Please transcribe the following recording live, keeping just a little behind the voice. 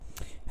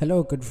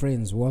Hello, good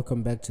friends.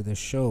 Welcome back to the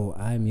show.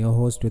 I'm your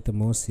host with the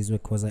most, Sizwe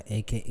Koza,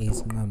 aka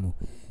Smamu.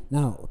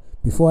 Now,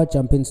 before I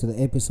jump into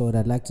the episode,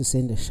 I'd like to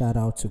send a shout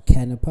out to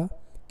Canapa.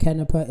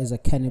 Canapa is a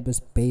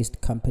cannabis-based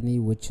company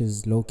which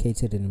is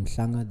located in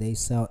Mhlanga. They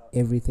sell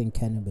everything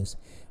cannabis,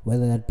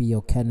 whether that be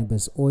your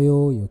cannabis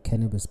oil, your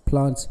cannabis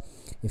plants.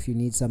 If you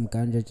need some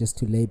ganja just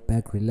to lay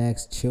back,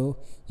 relax, chill,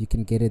 you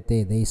can get it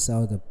there. They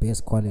sell the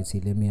best quality.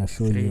 Let me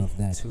assure you of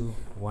that. 3, 2,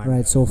 1.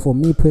 Right, so for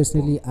me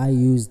personally, I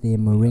use the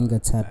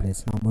moringa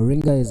tablets. Now,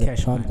 moringa is a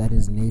plant that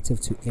is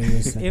native to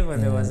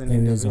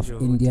areas of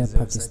India,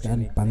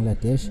 Pakistan,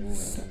 Bangladesh,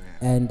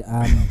 and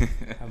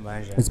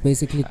it's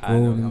basically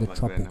grown in the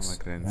tropics.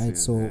 Right,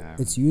 so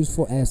it's used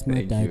for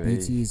asthma,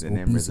 diabetes,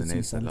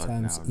 obesity.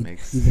 Sometimes it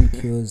even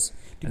cures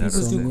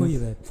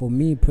insomnia. For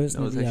me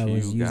personally, I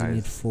was using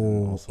it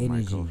for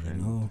energy.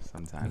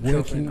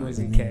 Working and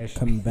then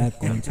coming back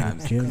onto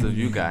the gym,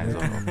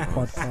 working on the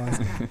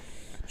podcast.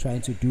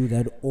 Trying to do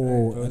that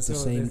all at the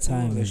same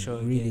time is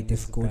really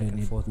difficult, and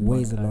it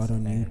weighs a lot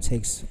on you,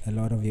 takes a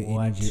lot of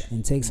your energy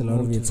and takes a lot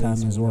of your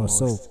time as well.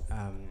 So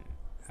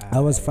I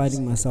was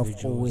finding myself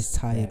always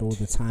tired all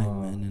the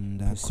time, man,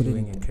 and I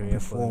couldn't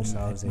perform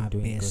at my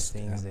best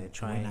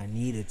when I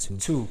needed to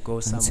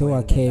until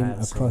I came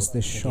across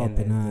this shop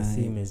and I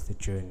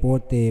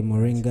bought the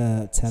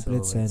moringa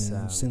tablets,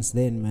 and since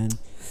then, man,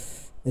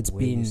 it's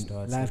been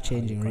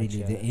life-changing,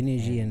 really. The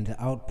energy and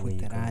the output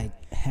that I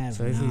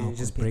have now, if you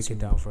just break it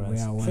down for us,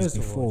 where I was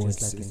before,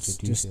 it's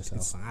just you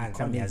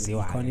can't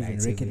even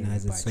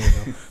recognize it. So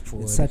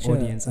it's such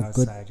a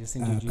good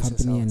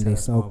company, and they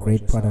sell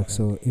great products.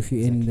 So if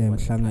you're in the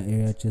Mhlanga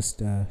area,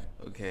 just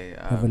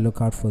have a look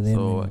out for them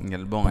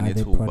and buy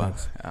their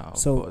products.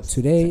 So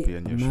today,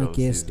 my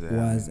guest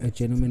was a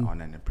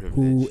gentleman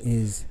who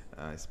is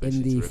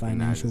in the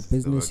financial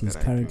business. He's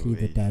currently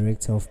the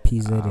director of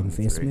PZ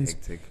Investments.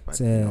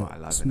 It's a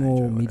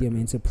small, medium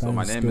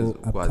enterprise still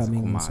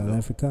upcoming in South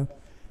Africa.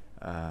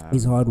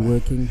 He's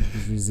hardworking,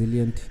 he's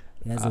resilient,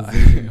 he has a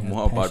vision,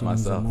 a passion,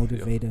 he's a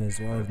motivator as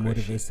well. He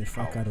motivates the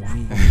fuck out of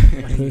me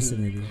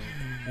personally.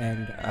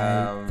 And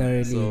I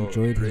thoroughly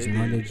enjoyed his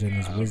knowledge and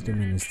his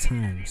wisdom and his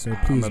time. So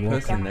please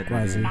welcome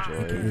Kwazi,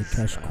 aka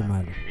Cash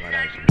Khumalo.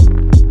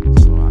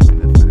 So I'm in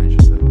the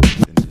financial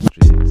services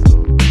industry, so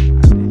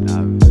I really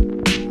love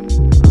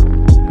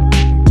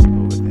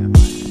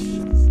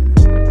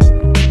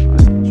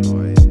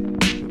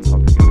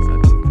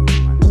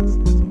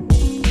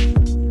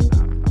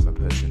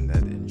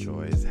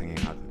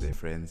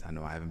friends. I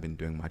know I haven't been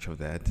doing much of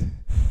that.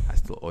 I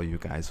still owe you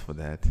guys for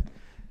that.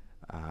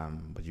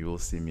 But you will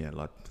see me a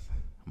lot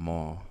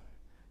more,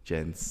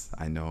 gents,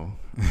 I know.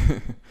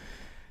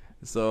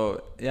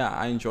 So, yeah,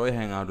 I enjoy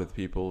hanging out with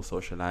people,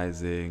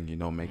 socializing,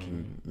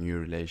 making new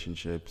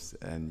relationships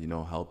and,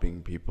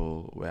 helping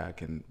people where I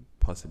can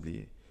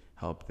possibly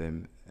help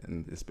them.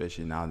 And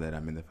especially now that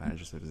I'm in the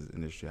financial services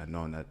industry, I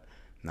know that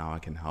now I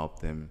can help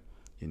them,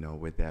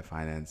 with their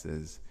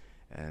finances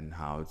and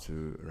how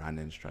to run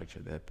and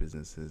structure their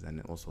businesses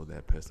and also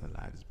their personal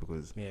lives,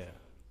 because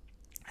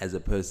as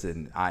a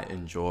person, I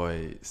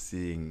enjoy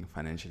seeing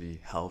financially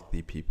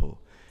healthy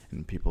people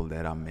and people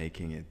that are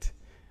making it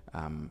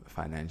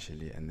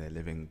financially, and they're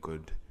living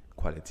good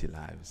quality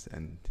lives,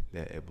 and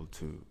they're able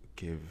to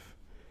give,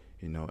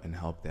 and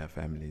help their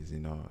families.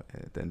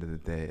 At the end of the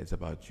day, it's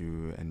about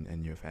you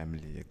and your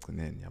family.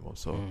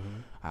 So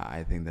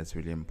I think that's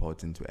really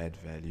important to add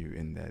value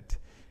in that,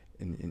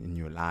 in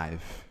your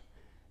life.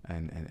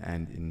 And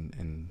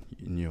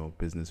in your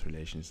business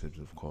relationships,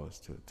 of course,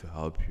 to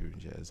help you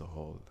as a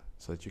whole,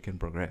 so that you can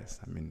progress.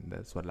 I mean,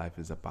 that's what life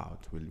is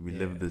about. We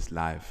live this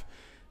life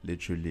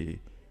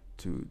literally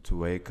to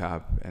wake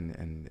up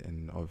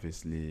and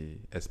obviously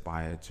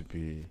aspire to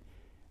be,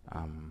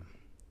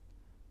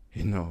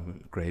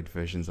 great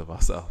versions of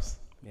ourselves.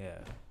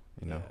 Yeah.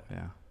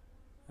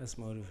 That's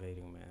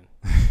motivating,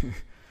 man.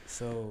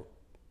 So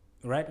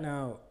right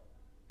now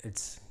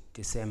it's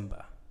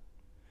December.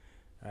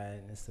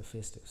 Right, it's the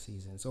festive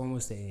season. It's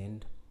almost the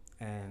end,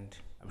 and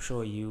I'm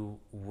sure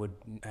you would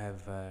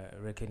have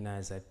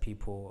recognized that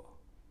people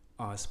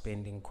are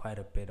spending quite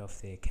a bit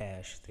of their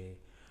cash, their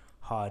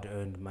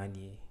hard-earned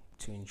money,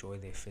 to enjoy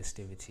their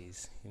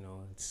festivities.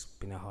 It's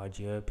been a hard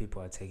year.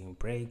 People are taking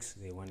breaks.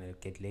 They want to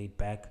get laid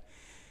back,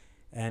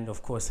 and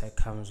of course, that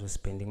comes with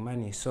spending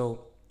money.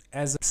 So,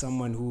 as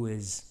someone who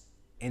is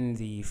in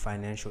the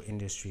financial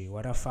industry,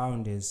 what I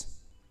found is,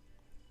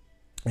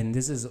 and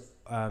this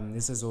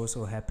has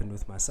also happened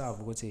with myself,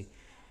 I would say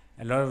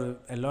a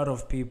lot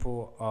of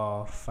people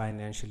are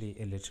financially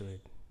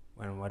illiterate.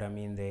 And what I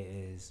mean there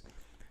is,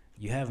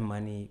 you have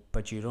money,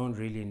 but you don't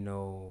really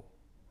know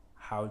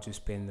how to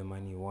spend the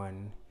money,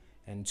 one,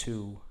 and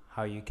two,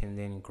 how you can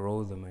then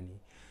grow the money.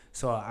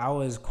 So I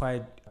was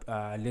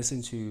I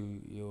listened to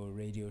your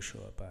radio show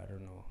about, I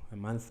don't know, a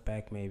month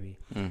back maybe.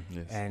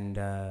 Yes. And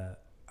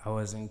I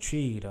was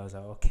intrigued. I was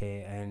like,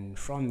 okay. And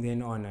from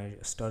then on, I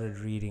started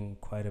reading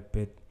quite a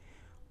bit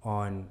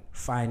on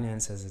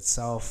finance as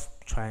itself,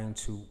 trying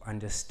to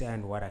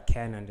understand what I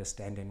can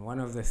understand. And one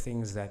of the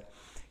things that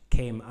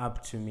came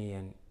up to me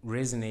and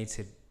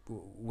resonated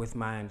with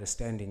my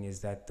understanding, is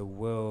that the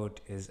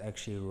world is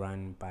actually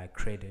run by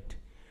credit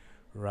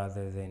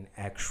rather than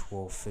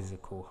actual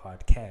physical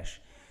hard cash.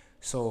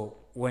 So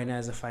when,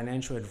 as a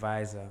financial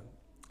advisor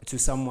to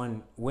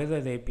someone,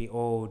 whether they be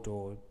old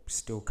or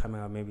still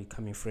coming out, maybe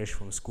coming fresh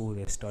from school,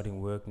 they're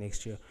starting work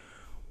next year,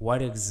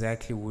 what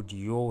exactly would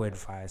your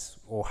advice,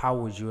 or how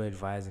would you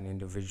advise an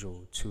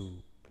individual to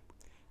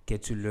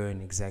get to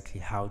learn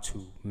exactly how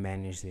to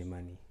manage their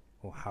money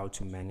or how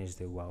to manage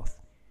their wealth?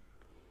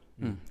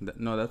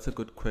 No, that's a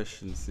good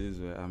question,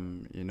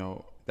 Sizwe. You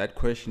know, that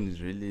question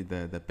is really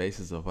the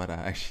basis of what I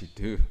actually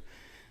do.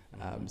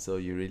 So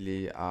you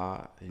really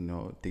are, you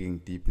know, digging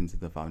deep into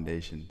the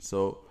foundation.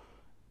 So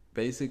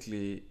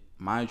basically,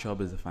 my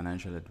job as a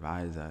financial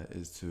advisor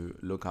is to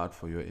look out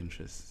for your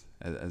interests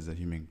as a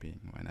human being,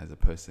 and as a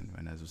person,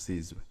 and as a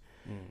Sizwe.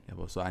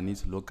 So I need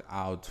to look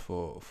out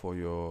for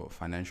your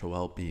financial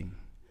well-being.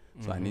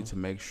 So I need to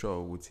make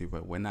sure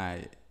when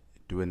I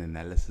do an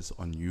analysis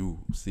on you,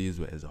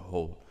 Sizwe, as a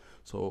whole.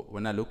 So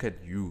when I look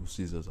at you,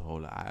 Sizwe, as a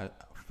whole,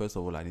 first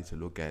of all, I need to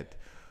look at,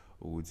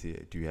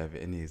 do you have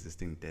any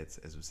existing debts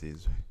as a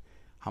Sizwe?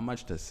 How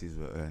much does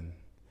Sizwe earn?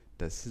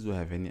 Does Sizwe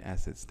have any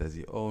assets? Does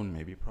he own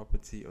maybe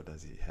property, or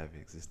does he have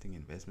existing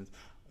investments?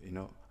 You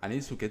know, I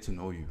need to get to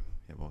know you.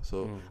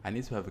 So I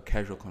need to have a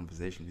casual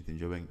conversation with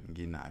you,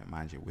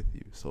 with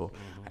you. So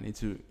I need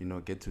to, you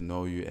know, get to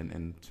know you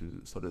and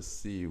to sort of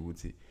see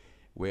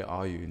where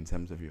are you in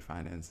terms of your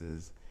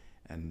finances,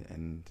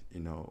 and you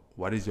know,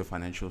 what is your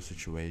financial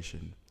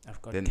situation?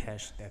 I've got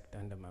cash stacked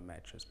under my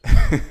mattress.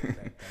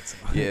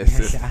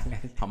 Yes.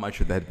 How much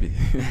would that be?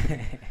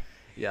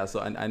 Yeah, so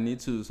I need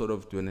to sort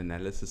of do an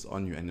analysis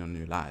on you and on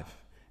your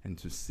life, and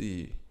to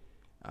see,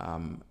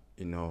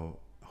 you know,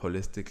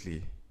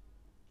 holistically,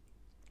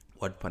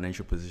 what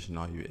financial position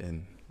are you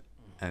in?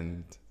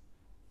 And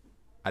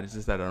I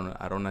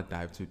don't want to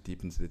dive too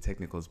deep into the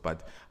technicals,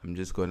 but I'm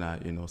just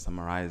gonna, you know,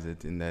 summarize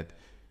it in that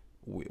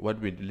what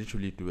we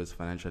literally do as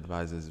financial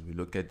advisors is we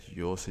look at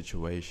your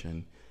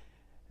situation,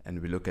 and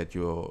we look at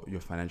your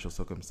financial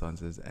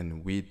circumstances,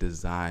 and we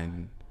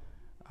design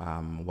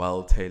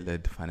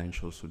well-tailored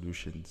financial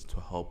solutions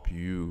to help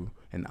you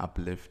and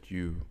uplift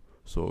you.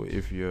 So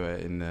if you're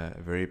in a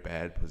very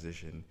bad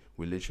position,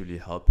 we're literally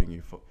helping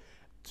you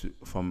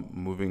from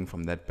moving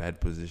from that bad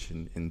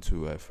position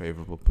into a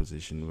favorable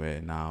position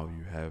where now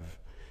you have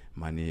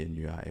money and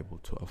you are able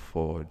to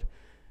afford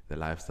the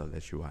lifestyle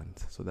that you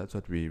want. So that's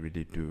what we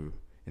really do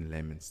in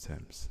layman's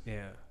terms.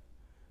 Yeah.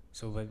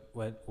 So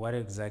what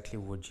exactly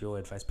would your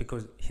advice?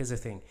 Because here's the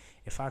thing: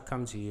 if I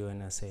come to you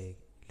and I say,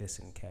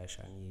 "Listen, Cash,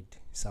 I need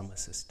some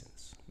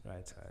assistance,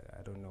 right?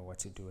 I don't know what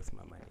to do with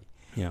my money."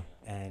 Yeah.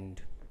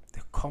 And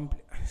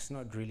it's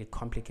not really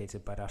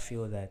complicated, but I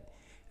feel that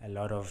a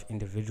lot of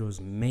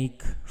individuals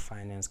make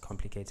finance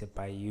complicated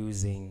by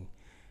using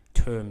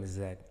terms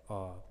that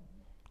are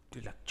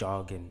like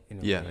jargon in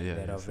a way,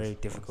 that are very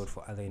difficult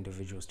for other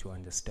individuals to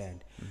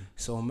understand.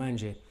 So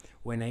Manje,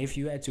 if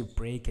you had to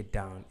break it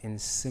down in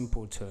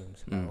simple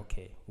terms,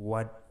 okay,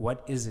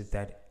 what is it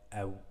that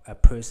a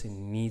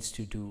person needs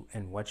to do,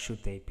 and what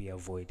should they be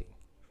avoiding?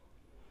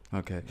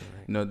 Okay.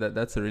 Right. No,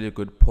 that's a really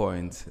good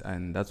point,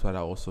 and that's what I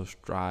also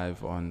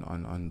strive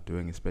on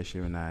doing,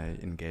 especially when I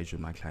engage with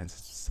my clients,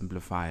 to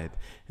simplify it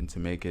and to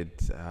make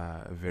it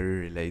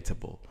very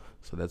relatable.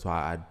 So that's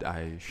why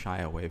I shy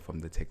away from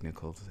the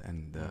technicals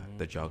and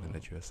the jargon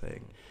that you are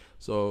saying.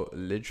 So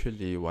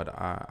literally what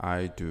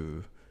I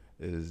do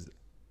is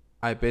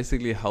I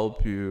basically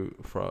help you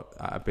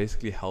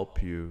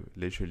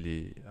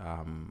literally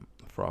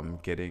from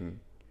getting,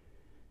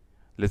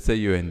 let's say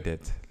you're in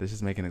debt. Let's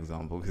just make an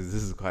example, because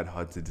this is quite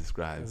hard to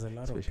describe. There's a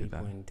lot of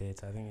people in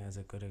debt. I think that's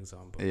a good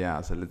example. Yeah,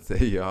 so let's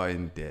say you are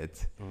in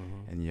debt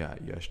and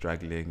you're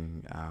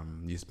struggling,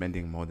 you're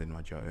spending more than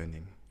what you're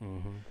earning.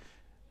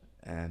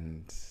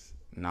 And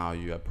now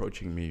you're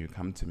approaching me, you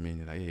come to me and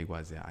you're like, "Hey,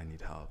 Gwazi, I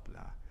need help.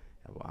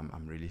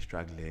 I'm really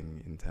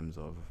struggling in terms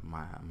of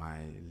my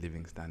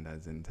living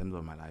standards, in terms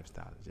of my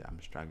lifestyle. Yeah, I'm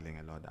struggling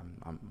a lot.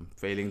 I'm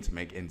failing to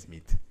make ends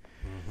meet."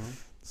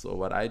 So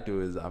what I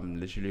do is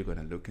I'm literally going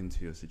to look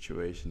into your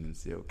situation and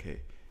say,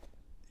 okay,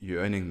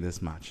 you're earning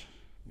this much.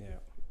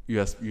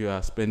 Yeah. You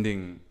are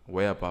spending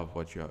way above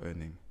what you are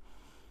earning.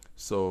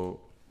 So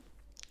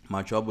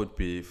my job would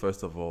be,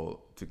 first of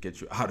all, to get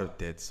you out of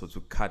debt. So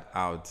to cut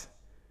out,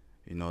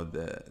 you know,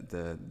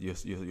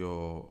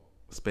 your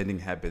spending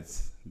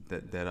habits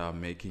that are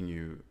making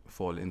you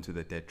fall into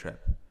the debt trap.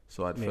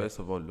 So I'd first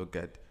of all look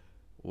at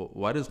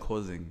what is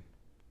causing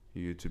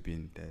you to be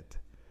in debt.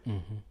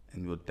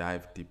 And we'll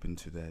dive deep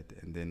into that,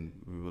 and then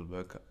we will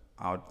work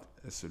out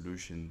a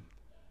solution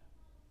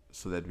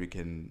so that we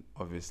can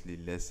obviously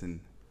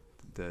lessen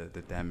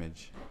the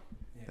damage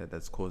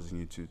that's causing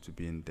you to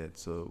be in debt.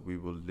 So we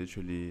will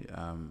literally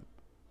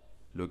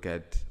look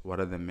at what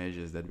are the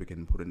measures that we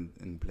can put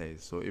in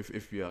place. So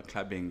if you are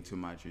clubbing too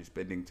much, you're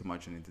spending too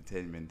much on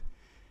entertainment,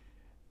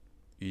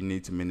 you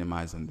need to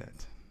minimize on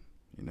that.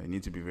 You know, you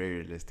need to be very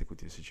realistic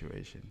with your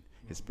situation,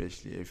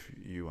 especially if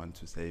you want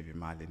to save your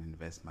money and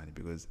invest money,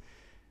 because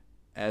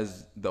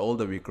as the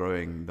older we're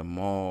growing, the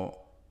more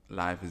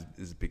life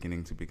is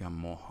beginning to become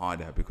more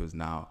harder, because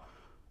now,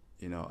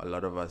 you know, a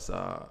lot of us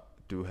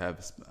do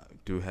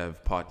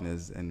have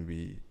partners, and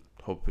we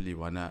hopefully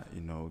wanna,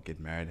 you know, get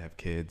married, have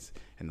kids,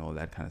 and all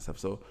that kind of stuff.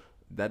 So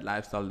that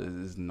lifestyle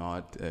is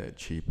not a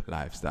cheap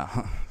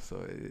lifestyle.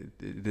 So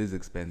it is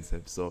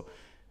expensive. So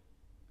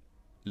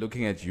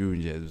looking at you,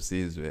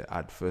 Nje,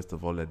 I'd first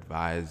of all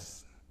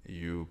advise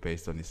you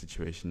based on the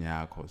situation.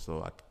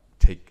 So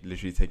I'd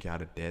literally take you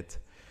out of debt.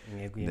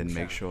 Then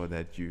make sure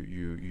that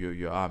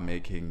you are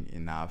making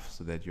enough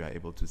so that you are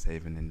able to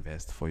save and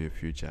invest for your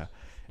future.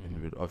 And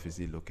we would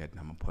obviously look at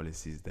number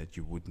policies that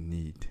you would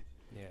need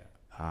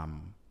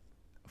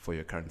for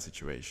your current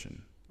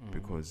situation,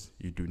 because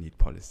you do need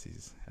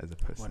policies as a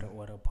person.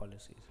 What are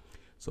policies?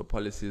 So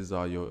policies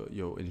are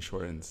your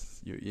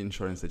insurance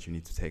that you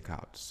need to take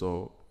out.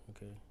 So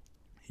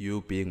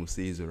you being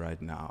Usizo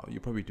right now, you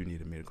probably do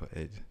need a medical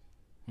aid,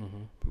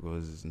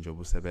 because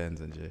Njobu Sebens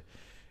and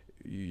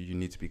you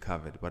need to be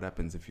covered. What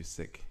happens if you're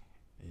sick?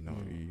 You know,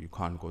 you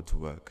can't go to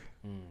work.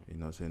 You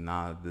know, so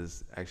now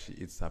this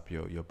actually eats up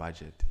your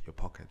budget, your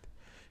pocket.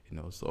 You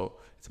know, so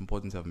it's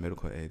important to have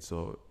medical aid.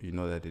 So you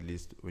know that at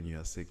least when you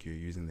are sick, you're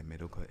using the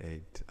medical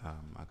aid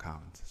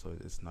account. So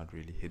it's not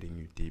really hitting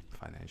you deep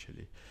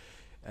financially.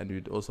 And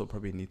we'd also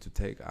probably need to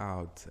take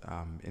out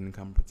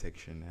income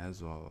protection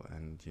as well,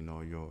 and you know,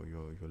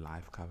 your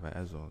life cover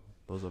as well.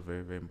 Those are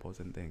very, very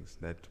important things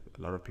that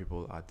a lot of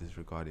people are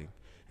disregarding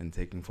and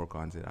taking for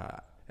granted.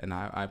 And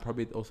I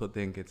probably also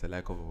think it's a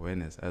lack of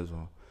awareness as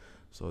well.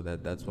 So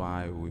that's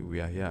why we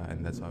are here,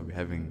 and that's why we're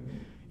having,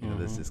 you know,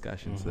 this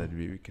discussion, so that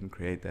we can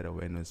create that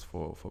awareness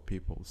for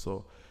people.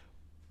 So,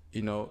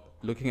 you know,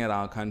 looking at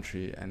our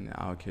country and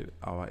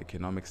our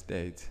economic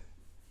state,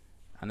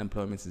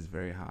 unemployment is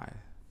very high.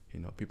 You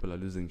know, people are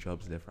losing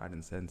jobs left, right,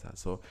 and center.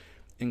 So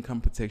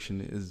income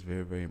protection is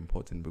very, very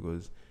important,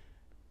 because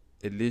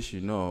at least you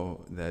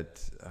know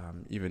that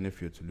even if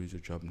you're to lose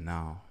your job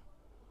now,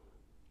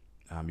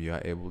 you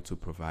are able to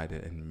provide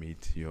it and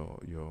meet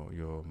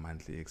your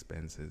monthly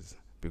expenses.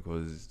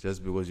 Because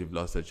just because you've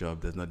lost a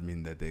job does not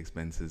mean that the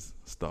expenses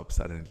stop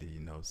suddenly,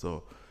 you know.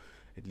 So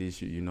at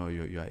least you know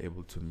you are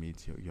able to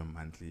meet your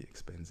monthly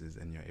expenses,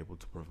 and you're able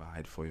to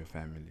provide for your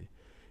family.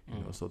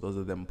 You know, so those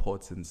are the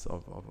importance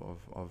of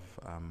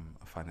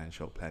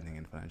financial planning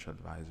and financial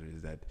advisory,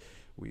 is that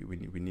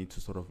we need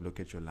to sort of look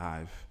at your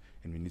life,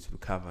 and we need to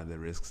cover the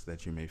risks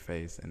that you may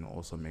face, and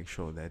also make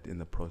sure that in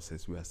the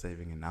process we are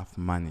saving enough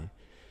money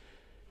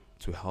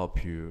to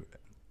help you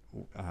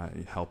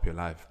help your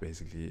life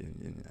basically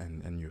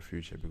and your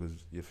future, because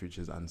your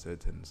future is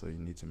uncertain. So you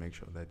need to make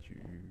sure that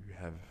you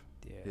have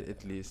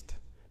at least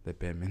the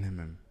bare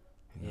minimum.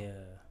 You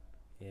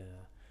know?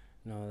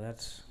 No,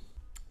 that's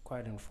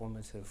quite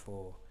informative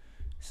for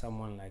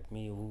someone like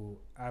me, who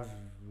I've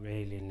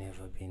really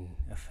never been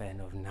a fan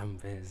of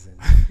numbers and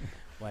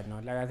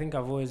whatnot. Like, I think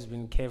I've always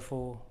been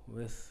careful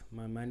with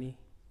my money,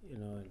 you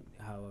know,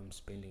 how I'm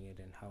spending it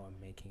and how I'm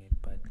making it.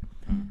 But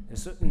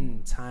there's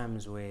certain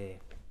times where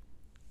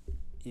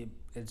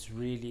it's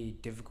really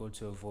difficult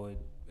to avoid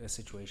a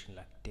situation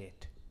like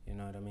debt. You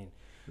know what I mean?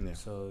 Yeah.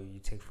 So you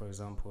take, for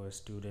example, a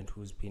student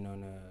who's been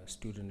on a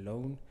student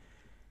loan.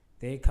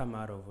 They come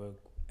out of work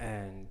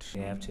and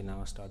they have to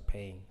now start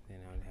paying. They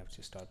now have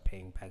to start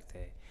paying back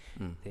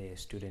their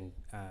student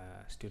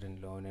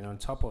loan, and on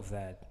top of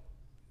that,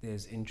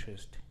 there's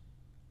interest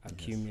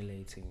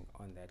accumulating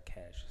on that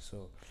cash.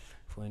 So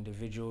for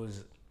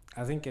individuals,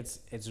 I think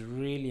it's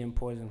really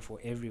important for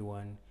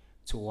everyone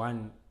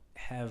to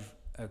have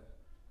a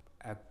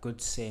good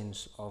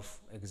sense of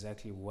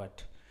exactly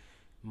what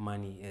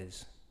money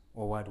is,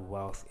 or what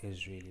wealth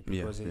is really,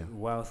 because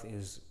wealth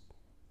is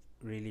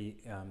really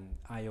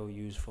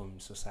IOUs from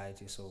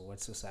society. So what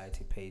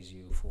society pays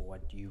you for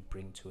what you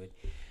bring to it,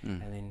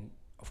 and then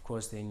of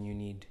course then you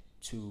need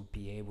to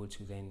be able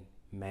to then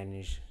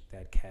manage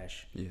that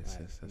cash,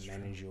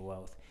 manage your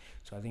wealth.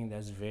 So I think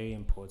that's very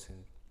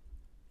important,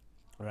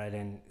 right?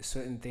 And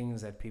certain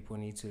things that people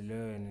need to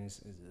learn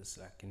is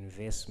like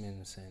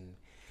investments, and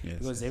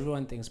because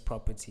everyone thinks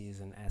property is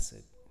an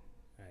asset,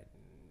 right?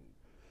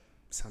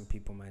 Some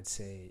people might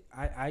say,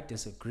 I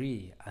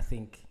disagree. I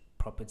think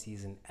property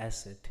is an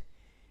asset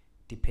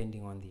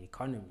depending on the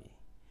economy,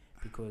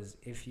 because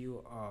if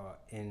you are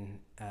in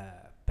a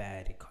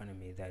bad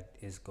economy that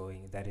is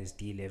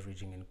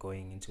deleveraging and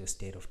going into a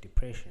state of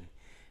depression,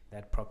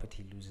 that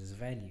property loses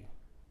value.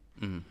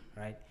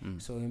 Right?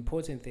 So the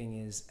important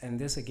thing is, and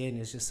this again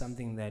is just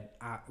something that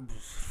I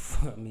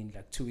mean,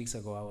 like 2 weeks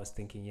ago I was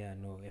thinking,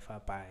 if I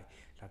buy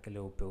like a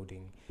little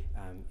building,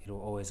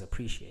 it'll always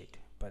appreciate.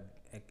 But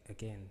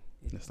again,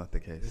 that's not the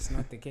case. It's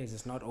not the case.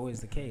 It's not always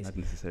the case. Not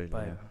necessarily.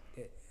 But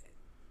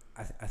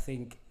I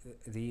think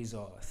these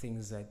are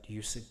things that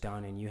you sit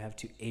down and you have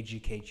to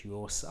educate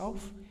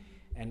yourself,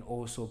 and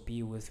also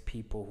be with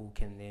people who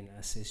can then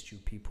assist you,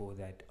 people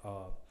that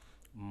are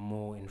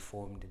more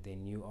informed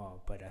than you are.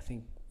 But I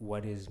think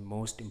what is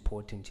most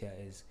important here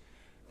is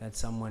that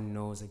someone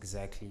knows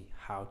exactly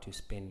how to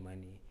spend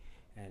money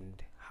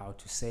and how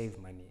to save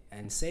money.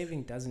 And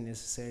saving doesn't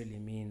necessarily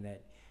mean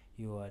that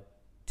you are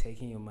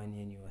taking your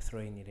money and you are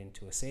throwing it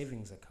into a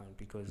savings account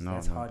because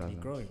that's hardly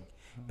growing.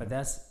 But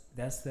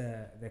that's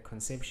the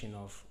conception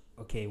of,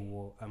 okay,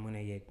 well, I'm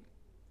gonna get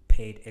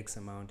paid X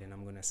amount and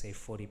I'm gonna save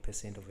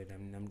 40% of it,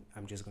 and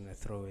I'm just gonna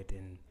throw it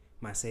in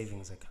my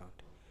savings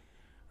account,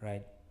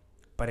 right?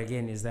 But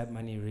again, is that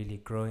money really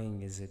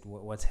growing? Is it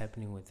what's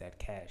happening with that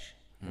cash?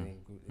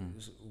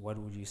 What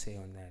would you say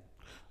on that?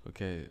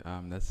 Okay,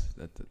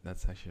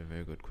 that's actually a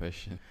very good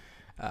question.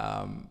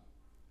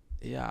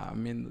 Yeah, I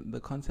mean, the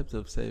concept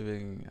of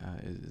saving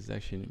is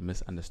actually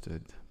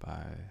misunderstood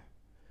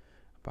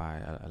by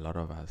a lot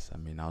of us. I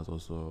mean, I was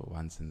also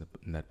once in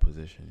that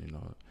position, you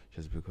know,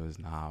 just because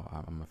now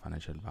I'm a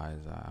financial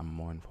advisor, I'm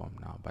more informed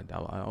now. But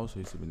I also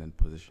used to be in that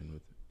position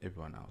with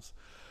everyone else.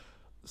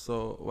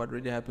 So what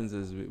really happens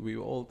is we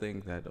all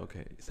think that,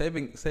 okay,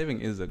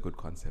 saving is a good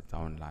concept. I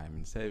won't lie. I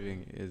mean,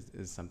 saving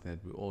is something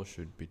that we all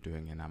should be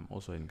doing, and I'm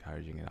also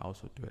encouraging it. I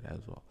also do it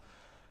as well.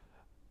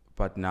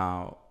 But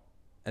now,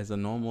 as a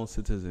normal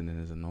citizen and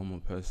as a normal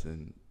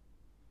person,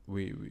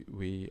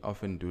 we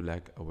often do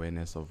like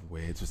awareness of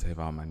where to save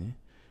our money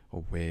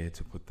or where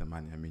to put the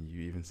money. I mean,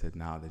 you even said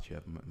now that you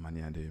have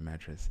money under your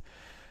mattress,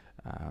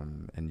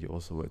 and you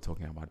also were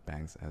talking about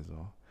banks as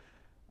well.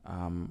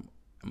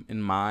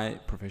 In my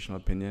professional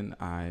opinion,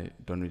 I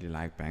don't really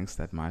like banks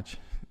that much.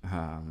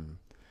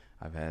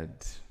 I've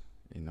had,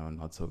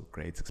 not so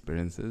great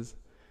experiences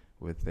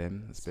with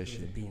them,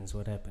 especially.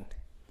 What happened?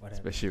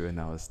 Especially when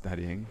I was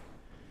studying.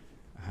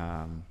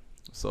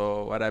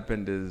 So what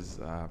happened is,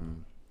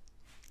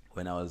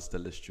 when I was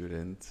still a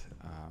student,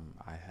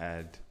 I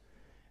had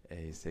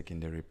a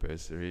secondary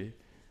bursary,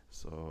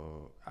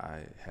 so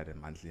I had a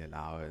monthly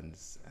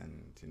allowance,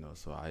 and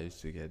so I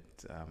used to get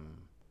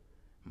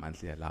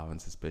monthly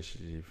allowance,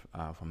 especially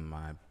from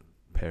my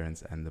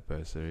parents and the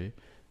bursary.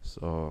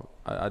 So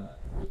I'd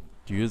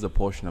use a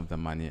portion of the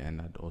money,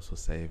 and I'd also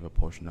save a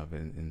portion of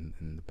it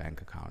in the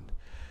bank account.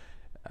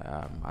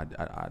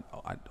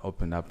 I'd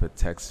open up a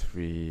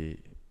tax-free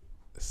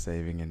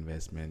saving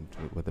investment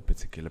with a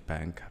particular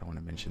bank. I don't want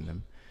to mention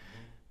them.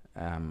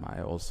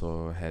 I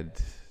also had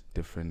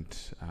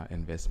different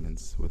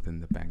investments within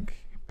the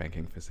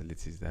banking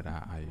facilities that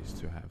I used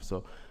to have.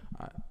 So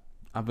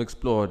I've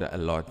explored a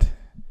lot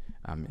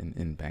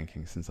in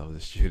banking since I was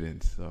a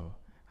student. So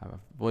I've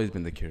always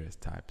been the curious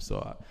type.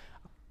 So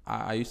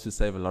I used to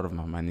save a lot of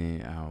my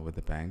money with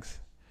the banks.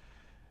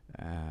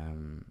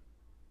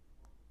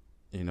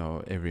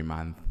 Every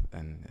month,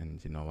 and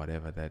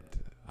whatever that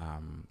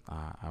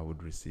I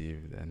would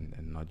receive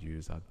and not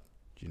use, I'd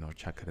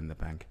chuck it in the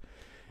bank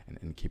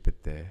and keep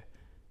it there.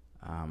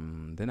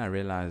 Then I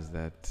realized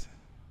that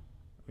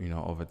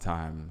over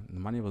time the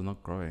money was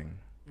not growing.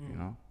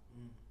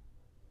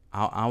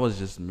 I was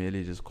just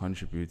merely just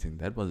contributing.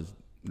 That was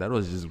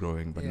just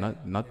growing, but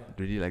not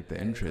really like the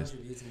interest.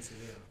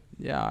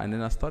 Yeah, and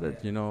then I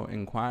started,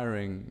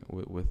 inquiring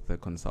with the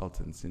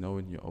consultants,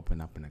 when you open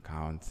up an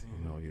account,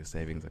 your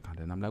savings account,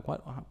 and I'm like,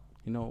 what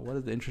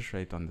is the interest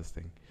rate on this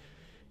thing,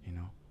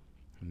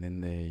 And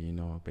then they,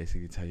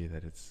 basically tell you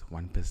that it's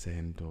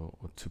 1%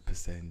 or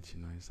 2%,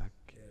 It's like,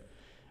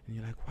 and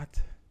you're like,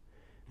 what?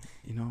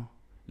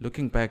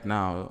 Looking back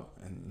now,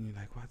 and you're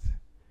like, what?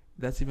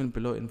 That's even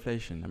below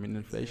inflation. I mean,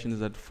 inflation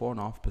is at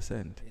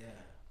 4.5%. Yeah.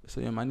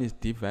 So your money is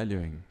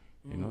devaluing,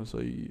 so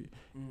you...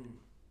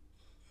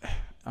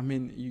 I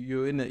mean,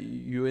 you're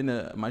in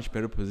a much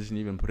better position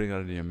even putting it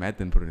on your mat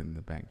than putting it in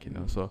the bank,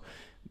 So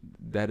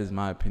that is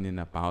my opinion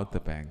about the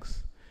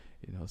banks,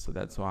 So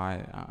that's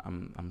why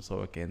I'm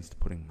so against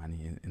putting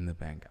money in the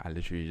bank. I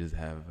literally just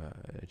have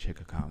a check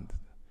account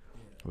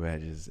where I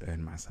just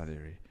earn my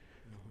salary,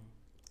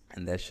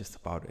 and that's just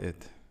about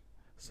it.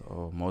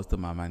 So most of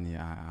my money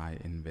I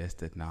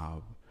invested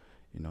now,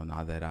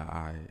 now that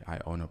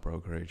I own a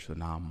brokerage. So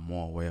now I'm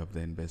more aware of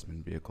the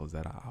investment vehicles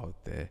that are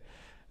out there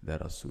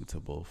that are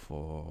suitable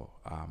for,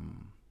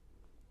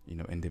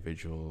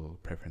 individual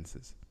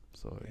preferences.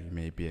 So you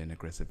may be an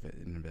aggressive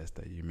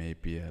investor, you may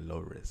be a low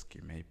risk,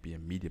 you may be a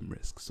medium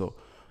risk. So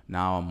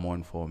now I'm more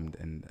informed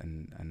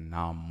and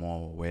now I'm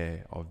more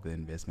aware of the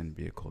investment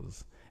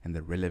vehicles and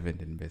the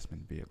relevant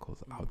investment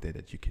vehicles out there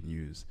that you can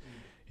use,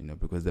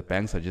 because the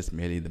banks are just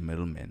merely the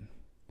middlemen.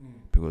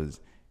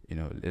 Because,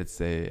 let's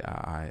say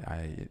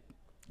I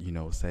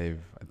save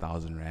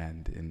 1,000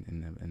 rand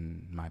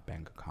in my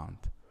bank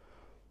account.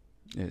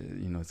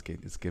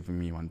 It's giving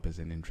me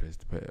 1%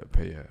 interest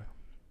per year.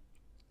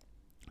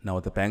 Now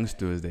what the banks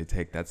do is they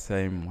take that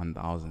same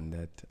 1,000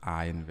 that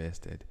I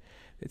invested,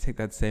 they take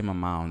that same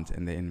amount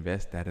and they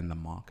invest that in the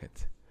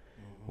market,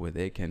 where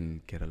they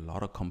can get a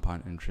lot of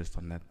compound interest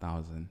on that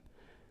 1,000.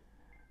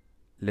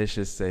 Let's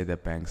just say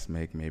that banks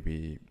make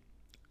maybe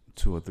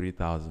 2,000 or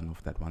 3,000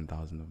 of that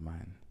 1,000 of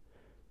mine.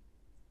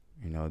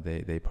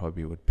 They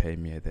probably would pay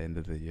me at the end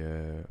of the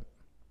year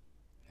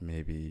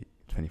maybe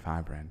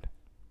 25 rand.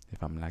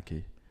 If I'm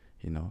lucky,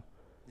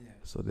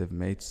 So they've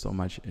made so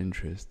much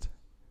interest,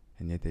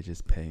 and yet they're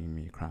just paying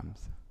me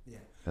crumbs. Yeah.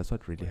 That's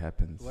what really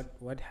happens.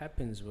 What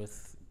happens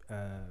with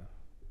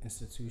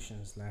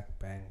institutions like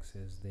banks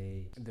is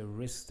the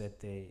risks that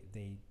they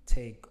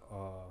take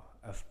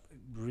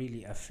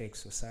really affect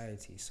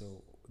society.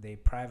 So they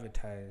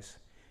privatize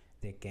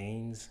their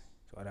gains.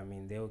 So what I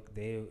mean,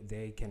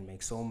 they can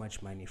make so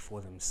much money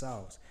for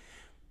themselves,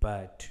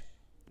 but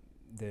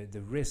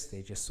the risk,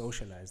 they just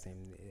socialize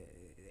them.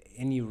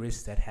 Any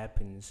risk that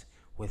happens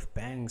with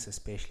banks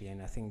especially,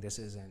 and I think this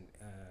is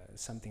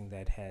something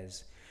that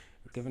has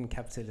given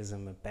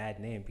capitalism a bad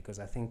name, because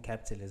I think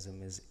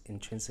capitalism is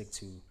intrinsic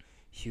to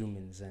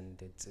humans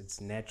and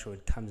it's natural.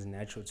 It comes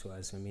natural to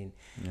us. I mean,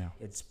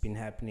 it's been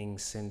happening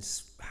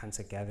since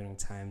hunter-gathering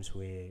times,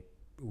 where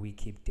we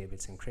keep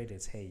debits and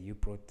credits. Hey, you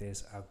brought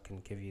this, I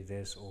can give you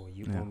this, or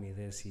you owe me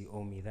this, you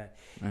owe me that.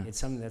 It's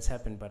something that's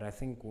happened, but I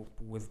think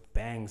with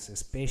banks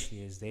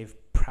especially, is they've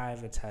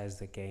privatized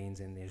the gains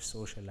and they've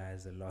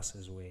socialized the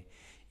losses, where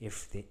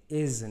if there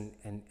is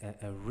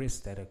a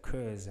risk that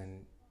occurs,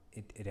 and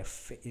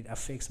it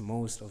affects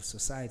most of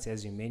society,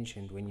 as you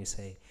mentioned when you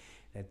say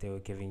that they were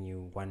giving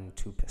you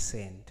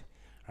 1-2%,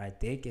 right?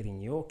 They're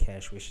getting your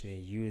cash, which they're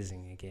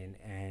using again,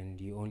 and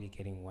you're only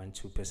getting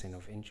 1-2%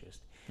 of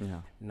interest.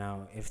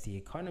 Now, if the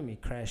economy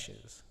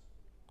crashes,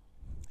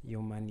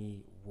 your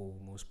money will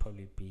most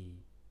probably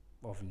be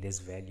of less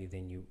value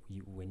than you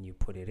when you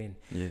put it in.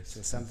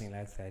 So something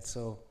like that.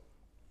 So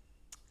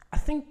I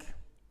think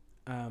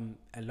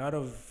a lot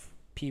of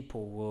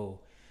people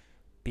will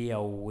be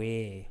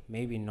aware,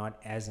 maybe not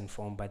as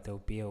informed, but they'll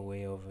be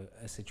aware of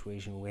a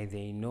situation where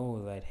they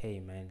know that, hey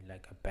man,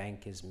 like a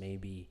bank is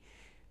maybe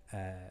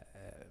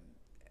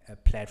a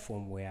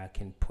platform where I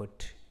can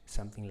put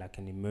something like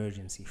an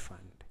emergency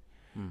fund,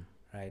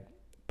 right?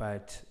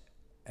 But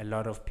a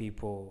lot of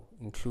people,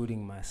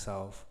 including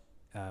myself,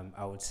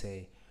 I would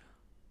say,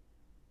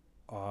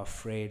 are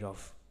afraid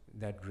of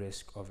that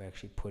risk of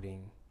actually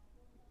putting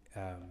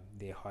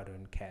their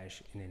hard-earned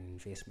cash in an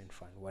investment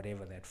fund,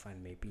 whatever that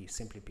fund may be,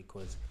 simply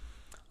because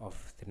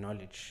of the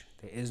knowledge.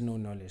 There is no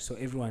knowledge. So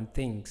everyone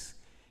thinks,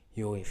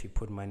 if you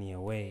put money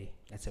away,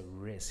 that's a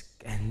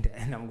risk, and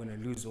I'm going to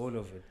lose all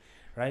of it,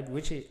 right?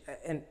 Which in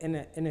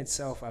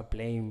itself, I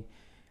blame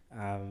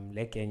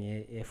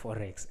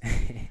Forex.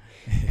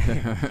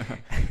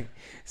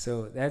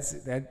 So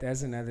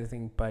that's another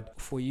thing. But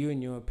for you,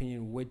 in your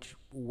opinion,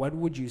 what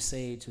would you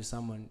say to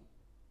someone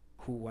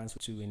who wants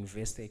to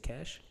invest their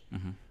cash?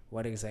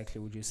 What exactly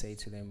would you say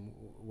to them?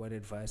 What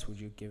advice would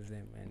you give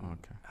them? And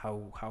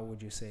how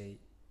would you say,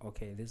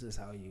 okay, this is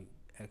how you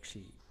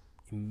actually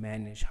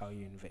manage how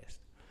you invest?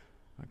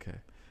 Okay.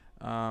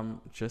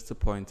 Just to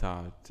point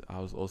out, I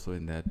was also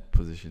in that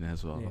position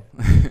as well.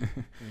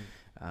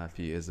 A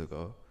few years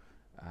ago.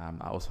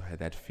 I also had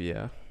that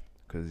fear,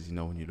 because,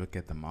 when you look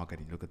at the market,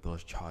 you look at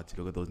those charts,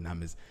 you look at those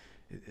numbers,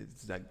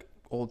 it's like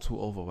all too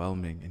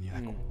overwhelming, and you're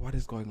like, what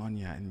is going on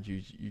here? And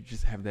you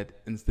just have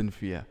that instant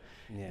fear,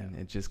 and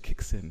it just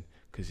kicks in,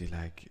 because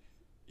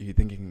you're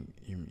thinking,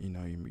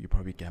 you're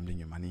probably gambling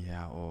your money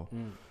here, or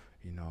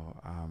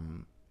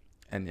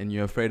and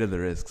you're afraid of the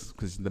risks,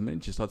 because the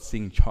minute you start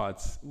seeing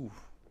charts, you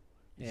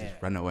just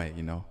run away.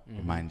 Your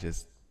mind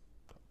just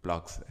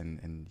blocks,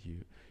 and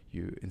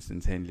you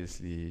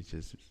instantaneously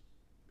just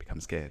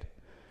become scared.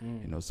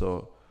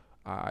 So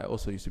I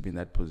also used to be in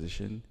that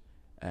position.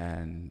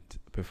 And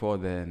before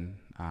then,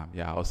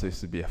 I also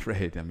used to be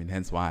afraid. I mean,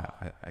 hence why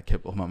I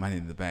kept all my money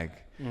in the bank.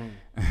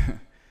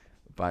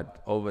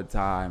 But over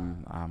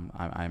time,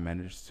 I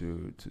managed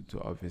to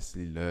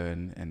obviously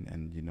learn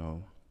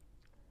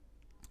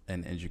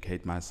and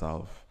educate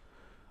myself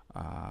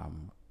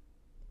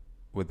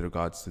with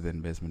regards to the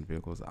investment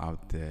vehicles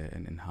out there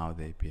and how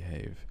they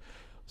behave.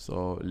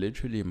 So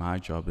literally, my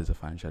job as a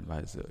financial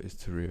advisor is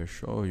to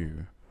reassure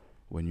you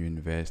when you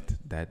invest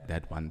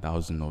that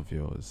 1,000 of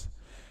yours.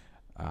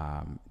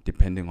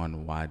 Depending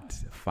on what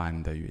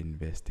fund are you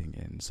investing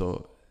in.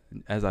 So,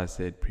 as I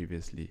said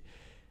previously,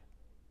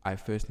 I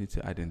first need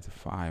to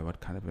identify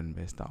what kind of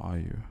investor are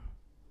you,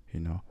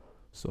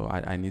 So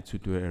I need to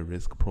do a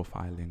risk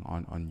profiling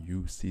on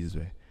you,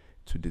 Sizwe,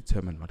 to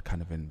determine what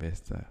kind of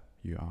investor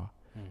you are.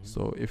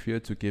 So if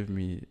you're to give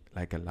me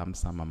like a lump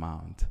sum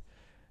amount,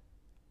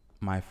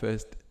 my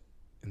first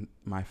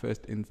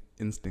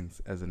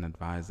instinct as an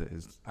advisor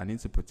is I need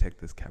to protect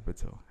this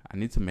capital. I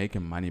need to make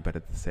him money, but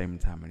at the same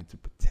time I need to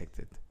protect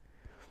it.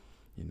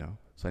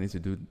 So I need to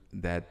do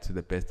that to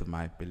the best of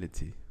my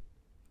ability.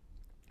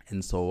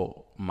 And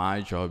so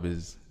my job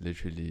is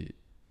literally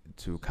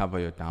to cover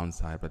your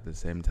downside, but at the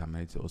same time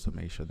I need to also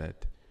make sure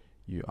that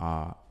you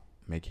are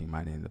making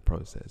money in the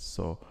process.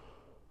 So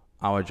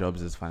our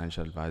jobs as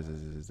financial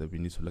advisors is that we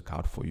need to look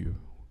out for you.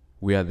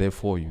 We are there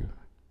for you.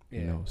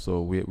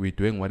 So we're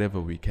doing whatever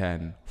we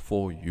can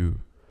for you.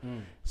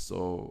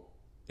 So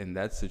in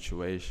that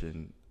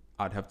situation,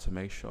 I'd have to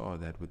make sure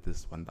that with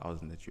this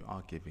 1,000 that you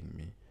are giving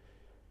me,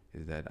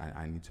 is that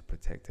I need to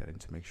protect it and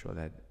to make sure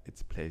that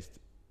it's placed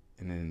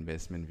in an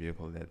investment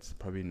vehicle that's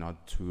probably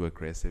not too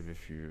aggressive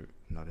if you're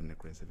not an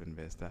aggressive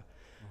investor.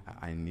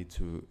 I need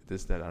to, I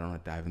don't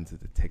want to dive into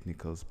the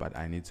technicals, but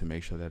I need to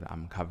make sure that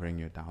I'm covering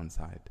your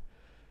downside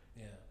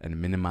and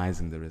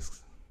minimizing the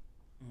risks,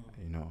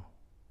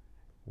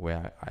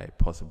 where I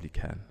possibly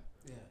can.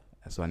 Yeah.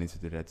 So I need to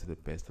do that to the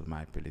best of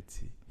my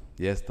ability.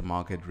 Yes, the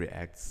market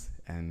reacts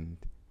and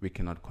we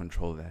cannot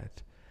control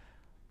that.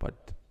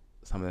 But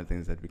some of the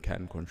things that we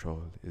can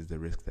control is the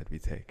risk that we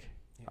take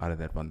out of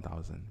that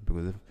 1,000.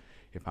 Because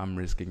if I'm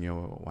risking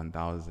your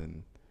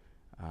 1,000,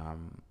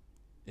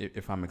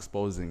 if I'm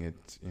exposing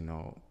it,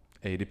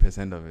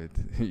 80% of it,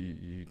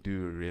 you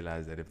do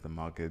realize that if the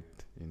market,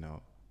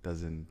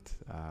 doesn't,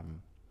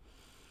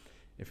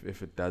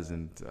 if it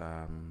doesn't,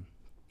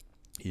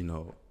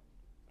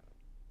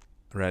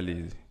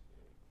 rally,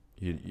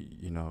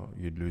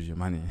 you'd lose your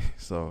money.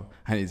 So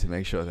I need to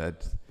make sure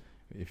that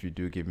if you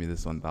do give me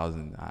this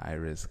 1,000, I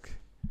risk,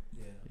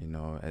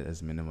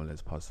 as minimal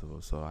as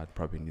possible. So I'd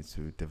probably need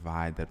to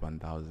divide that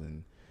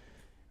 1,000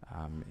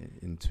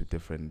 into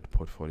different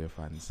portfolio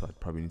funds. So I'd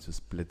probably need to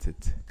split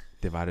it,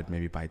 divide it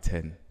maybe by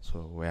 10. So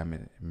where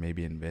I'm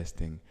maybe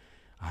investing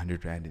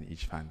 100 Rand in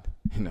each fund,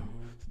 So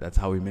that's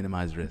how we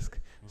minimize risk.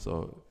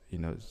 So,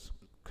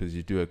 because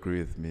you do agree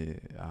with me,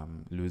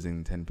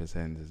 losing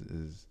 10%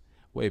 is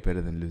way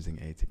better than losing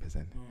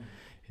 80%.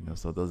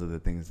 So those are the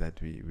things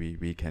that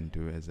we can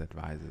do as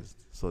advisors.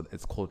 So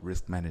it's called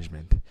risk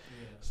management.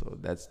 So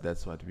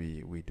that's what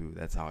we do.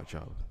 That's our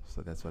job.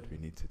 So that's what we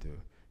need to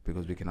do,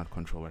 because we cannot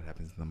control what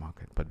happens in the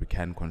market, but we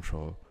can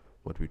control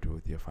what we do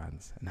with your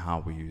funds and how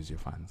we use your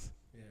funds.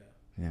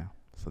 Yeah.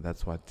 So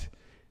that's what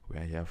we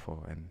are here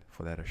for, and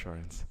for that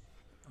assurance.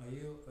 Are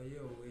you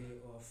aware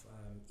of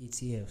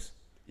ETFs?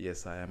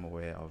 Yes, I am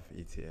aware of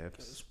ETFs.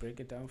 Just break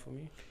it down for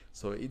me.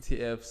 So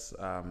ETFs,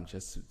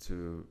 just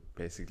to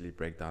basically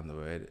break down the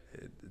word,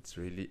 it's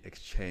really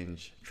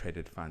exchange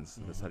traded funds.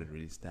 That's what it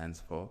really stands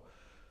for.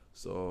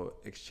 So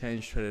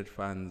exchange traded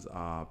funds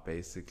are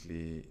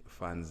basically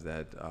funds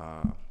that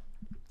are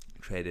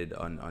traded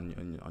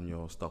on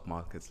your stock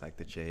markets, like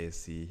the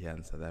JSE here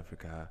in South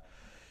Africa.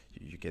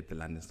 You get the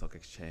London Stock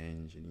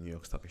Exchange and New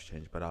York Stock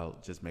Exchange, but I'll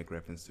just make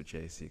reference to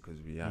JSE because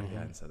we are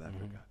here in South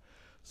Africa.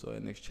 So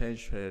an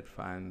exchange traded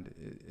fund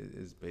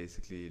is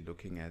basically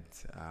looking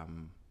at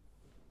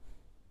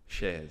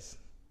shares.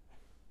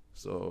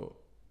 So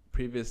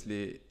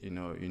previously, you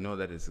know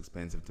that it's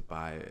expensive to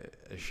buy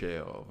a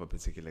share of a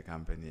particular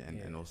company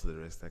and also the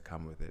risks that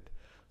come with it.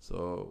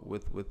 So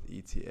with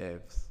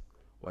ETFs,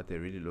 what they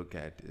really look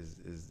at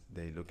is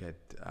they look at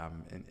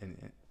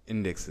in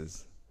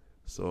indexes.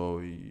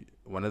 So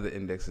one of the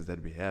indexes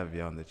that we have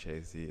here on the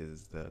JSE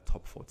is the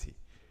top 40.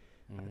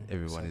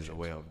 Everyone is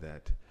aware of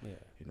that.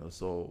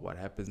 So what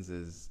happens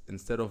is,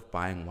 instead of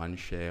buying one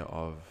share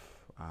of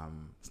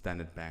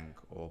Standard Bank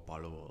or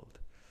Barloworld,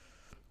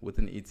 with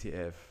an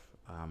ETF,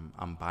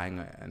 I'm buying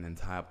an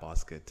entire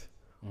basket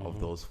of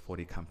those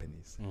 40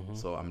 companies.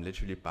 So I'm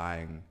literally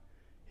buying,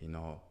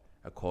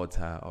 a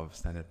quarter of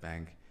Standard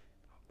Bank,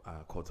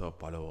 a quarter of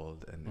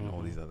Barloworld, and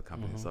all these other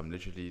companies. So I'm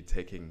literally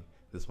taking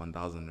this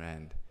 1,000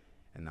 Rand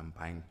and I'm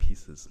buying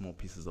small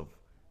pieces of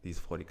these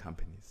 40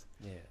 companies.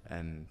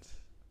 And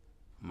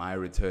my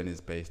return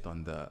is based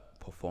on the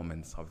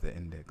performance of the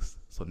index,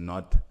 so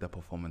not the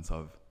performance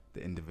of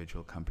the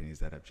individual companies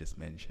that I've just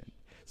mentioned.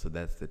 So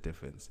that's the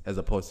difference, as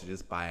opposed to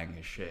just buying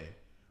a share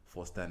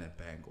for Standard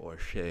Bank or a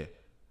share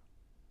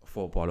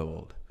for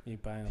Barloworld.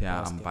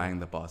 I'm buying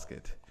the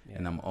basket,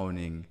 and I'm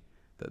owning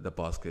the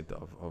basket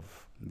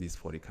of these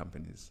 40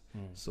 companies.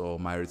 So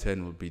my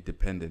return will be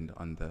dependent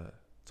on the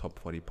top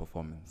 40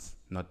 performance,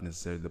 not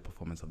necessarily the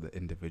performance of the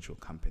individual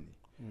company.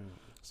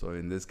 So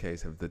in this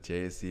case, if the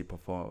JSE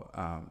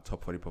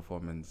top 40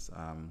 performance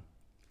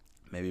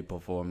maybe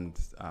performed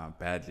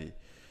badly,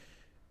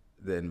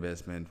 the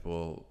investment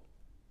will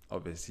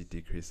obviously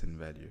decrease in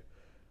value.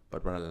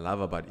 But what I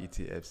love about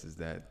ETFs is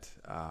that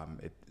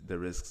the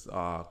risks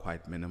are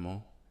quite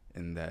minimal,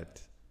 in that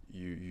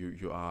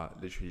you are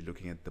literally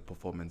looking at the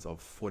performance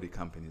of 40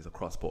 companies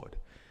across board.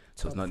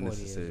 So it's not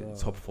necessarily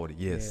top 40,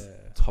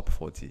 top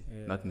 40,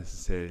 not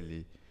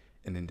necessarily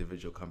an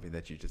individual company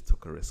that you just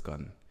took a risk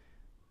on,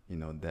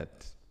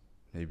 that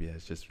maybe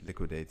has just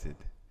liquidated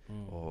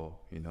or,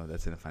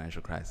 that's in a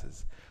financial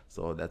crisis.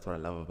 So that's what I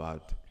love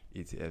about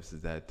ETFs,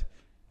 is that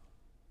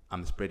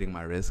I'm spreading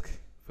my risk,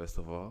 first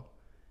of all,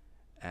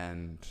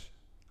 and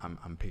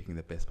I'm picking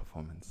the best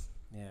performance.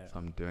 So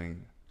I'm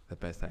doing the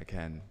best I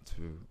can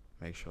to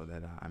make sure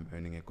that I'm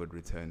earning a good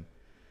return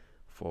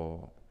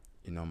for,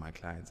 my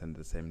clients, and at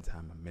the same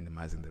time I'm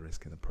minimizing the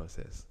risk in the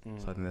process.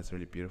 So I think that's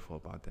really beautiful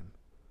about them.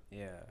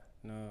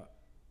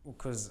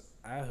 Because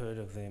I heard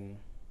of them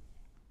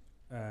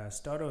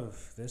start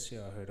of this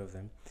year. I heard of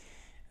them,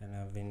 and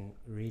I've been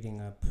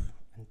reading up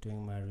and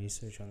doing my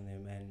research on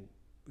them, and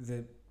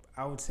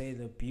I would say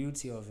the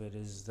beauty of it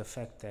is the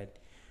fact that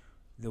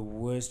the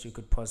worst you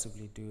could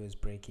possibly do is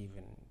break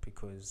even,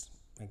 because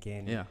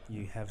again,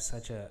 you have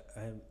such a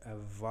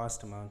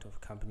vast amount of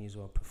companies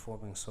who are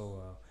performing so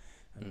well.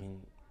 I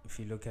mean, if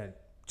you look at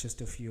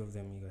just a few of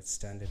them, you got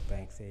Standard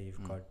Bank there,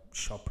 you've got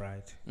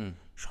ShopRite.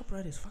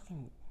 ShopRite is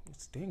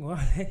it's doing well.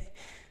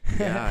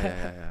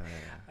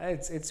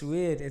 It's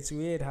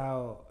weird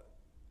how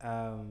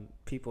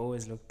people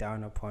always look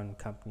down upon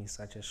companies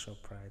such as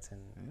ShopRite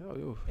and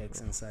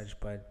X and such,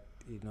 but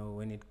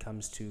when it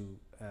comes to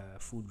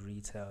food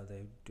retail,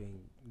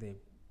 they're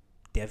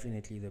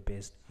definitely the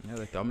best. Yeah,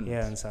 they're dominant.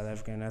 Yeah, in South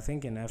Africa, and I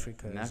think in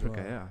Africa as well.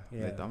 Yeah,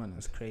 they're dominant.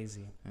 That's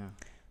crazy. Yeah,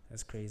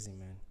 that's crazy,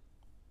 man.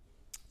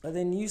 But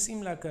then you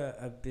seem like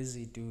a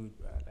busy dude,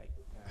 bro. Like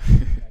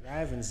I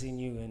haven't seen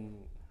you in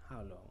how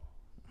long?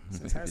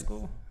 Since high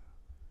school?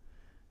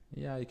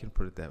 Yeah, you can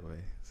put it that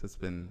way. So it's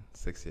been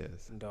 6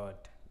 years.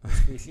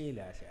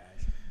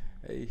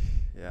 Hey,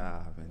 yeah,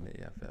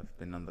 I've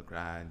been on the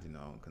grind,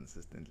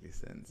 consistently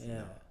since.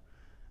 Yeah.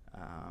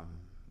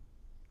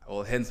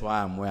 Well, hence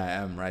why I'm where I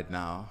am right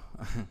now.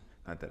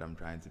 Not that I'm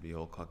trying to be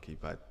all cocky,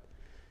 but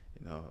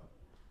there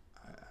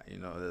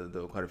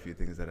were quite a few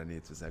things that I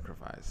needed to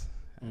sacrifice,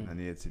 and I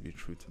needed to be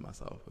true to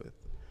myself with,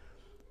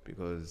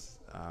 because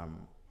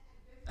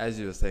as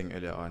you were saying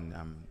earlier on,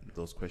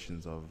 those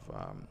questions of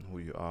who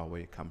you are, where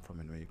you come from,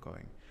 and where you're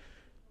going.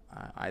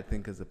 I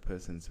think as a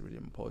person, it's really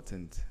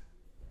important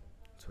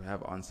to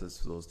have answers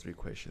to those three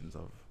questions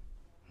of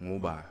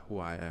Muba, who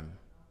I am,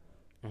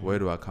 where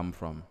do I come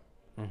from,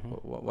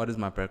 what is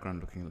my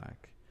background looking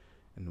like,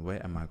 and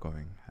where am I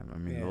going? I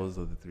mean, those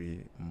are the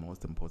three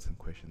most important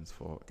questions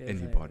for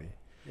anybody.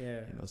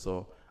 Yeah.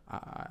 So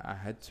I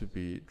had to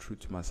be true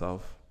to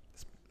myself,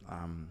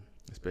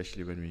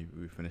 especially when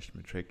we finished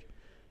matric.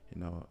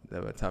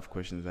 There were tough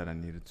questions that I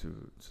needed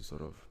to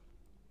sort of,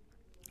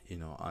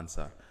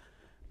 answer,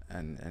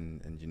 and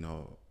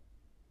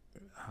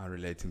how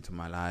relating to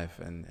my life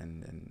and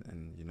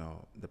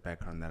the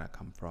background that I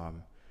come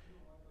from,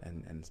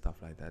 and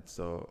stuff like that.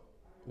 So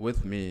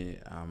with me,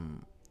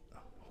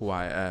 who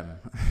I am,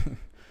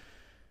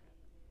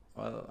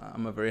 well,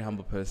 I'm a very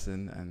humble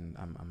person, and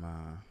I'm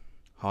a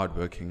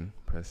hardworking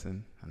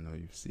person. I know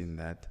you've seen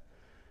that.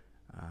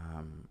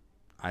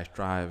 I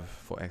strive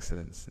for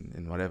excellence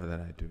in whatever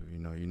that I do. You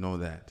know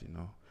that.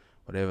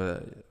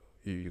 Whatever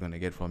you're gonna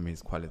get from me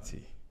is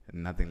quality,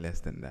 and nothing less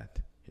than that.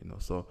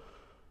 So,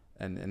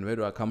 and where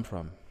do I come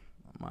from?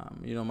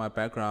 My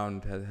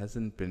background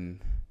hasn't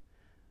been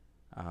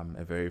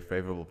a very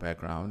favorable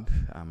background.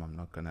 I'm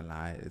not gonna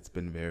lie. It's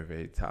been very,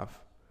 very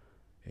tough.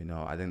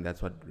 I think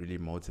that's what really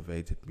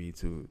motivated me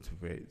to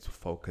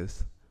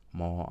focus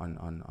more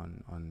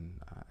on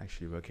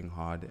actually working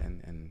hard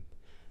and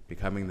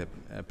becoming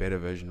a better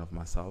version of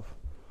myself.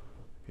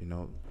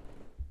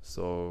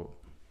 So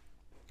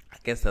I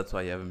guess that's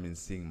why you haven't been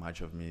seeing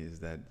much of me, is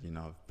that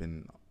I've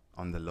been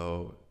on the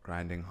low,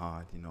 grinding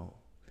hard,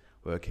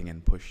 working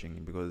and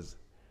pushing, because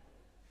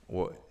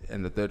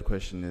and the third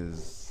question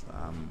is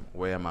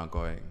where am I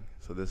going?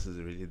 So this is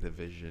really the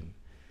vision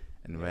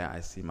and where I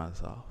see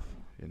myself.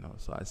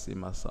 So I see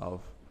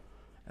myself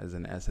as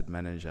an asset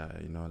manager,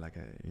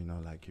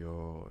 like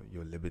your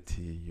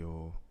Liberty,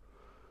 your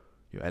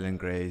Allen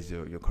Greys,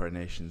 your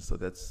Coronation. So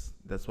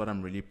that's what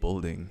I'm really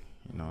building,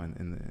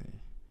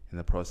 in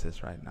the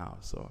process right now.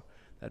 So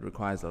that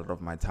requires a lot of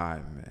my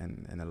time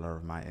and a lot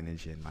of my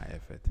energy and my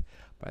effort.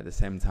 But at the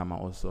same time, I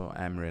also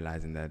am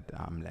realizing that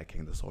I'm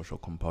lacking the social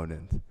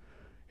component.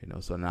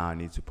 So now I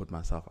need to put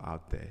myself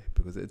out there,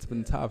 because it's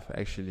been tough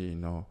actually,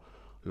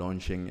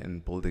 launching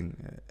and building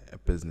a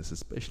business,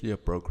 especially a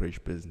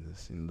brokerage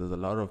business. There's a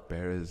lot of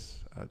barriers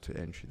to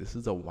entry. This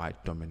is a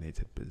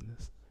white-dominated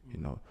business,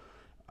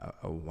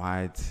 a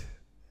white,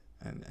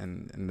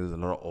 and there's a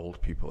lot of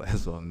old people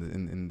as well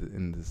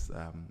in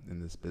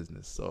this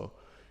business. So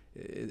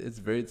it's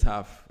very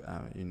tough,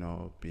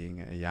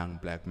 being a young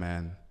black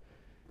man,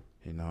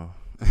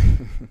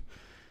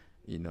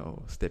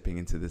 stepping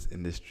into this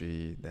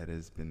industry that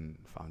has been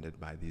founded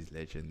by these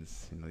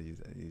legends,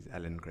 these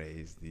Allen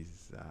Greys,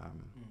 these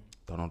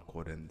Donald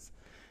Gordons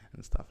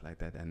and stuff like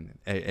that, and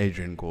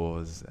Adrian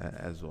Gores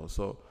as well.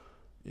 So,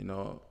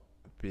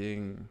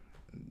 being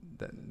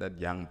that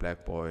young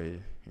black boy,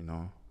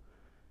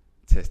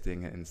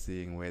 testing and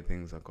seeing where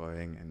things are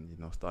going,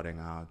 and starting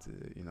out,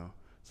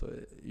 so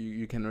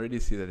you can already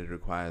see that it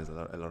requires a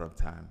lot of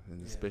time,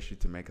 and especially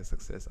to make a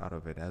success out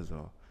of it as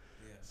well.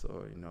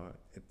 So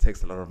it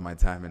takes a lot of my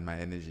time and my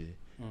energy,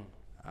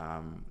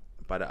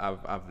 but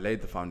I've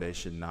laid the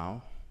foundation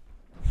now,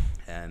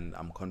 and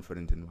I'm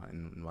confident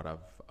in what I've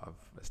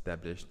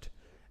established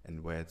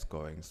and where it's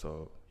going.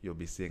 So you'll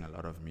be seeing a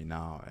lot of me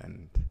now,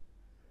 and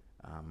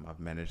I've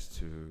managed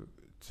to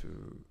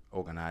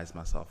organize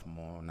myself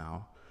more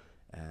now,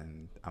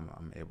 and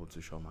I'm able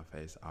to show my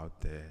face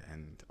out there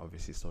and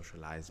obviously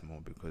socialize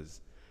more,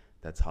 because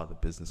that's how the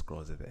business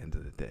grows at the end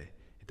of the day.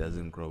 It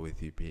doesn't grow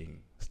with you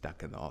being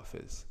stuck in the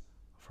office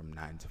from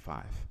 9 to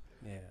 5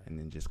 and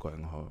then just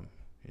going home,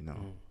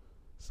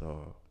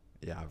 So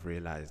I've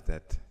realized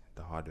that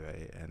the hard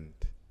way, and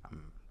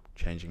I'm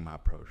changing my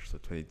approach. So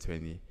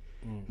 2020,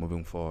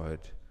 moving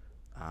forward,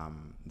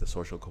 the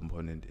social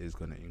component is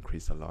going to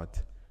increase a lot,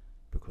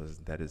 because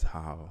that is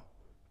how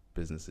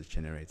business is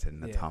generated,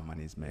 and that's how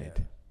money is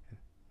made,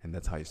 and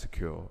that's how you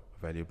secure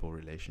valuable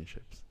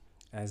relationships.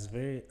 I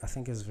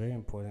think it's very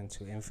important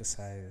to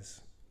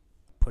emphasize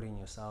putting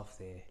yourself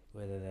there,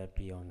 whether that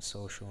be on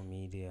social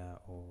media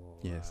or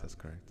yes, that's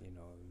correct.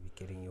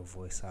 Getting your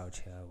voice out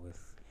here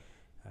with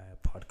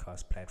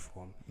podcast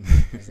platform.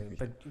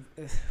 But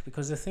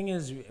because the thing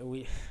is,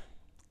 we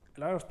a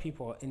lot of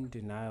people are in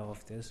denial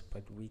of this,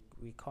 but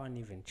we can't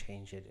even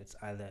change it. It's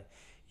either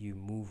you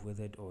move with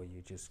it or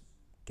you just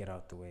get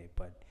out the way.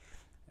 But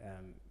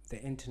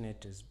the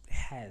internet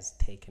has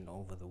taken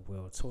over the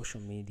world. Social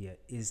media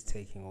is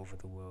taking over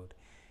the world,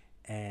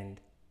 and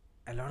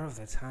a lot of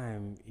the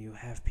time you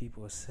have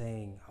people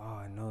saying,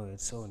 "Oh no,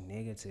 it's so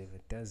negative.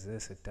 It does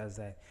this, it does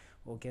that."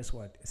 Well, guess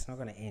what? It's not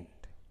going to end,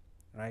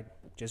 right?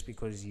 Just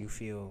because you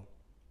feel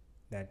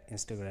that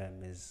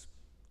Instagram is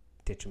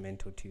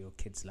detrimental to your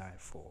kid's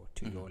life or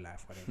to your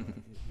life, whatever.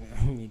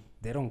 I mean,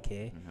 they don't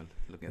care.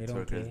 They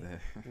don't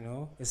care. You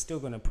know, it's still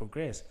going to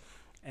progress.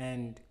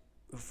 And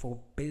for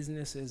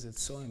businesses,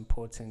 it's so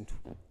important.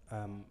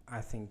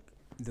 I think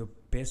the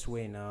best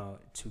way now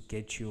to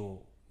get your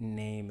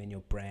name and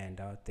your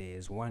brand out there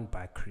is, one,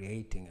 by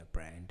creating a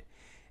brand,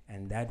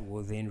 and that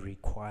will then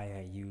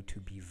require you to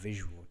be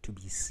visual, to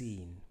be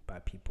seen by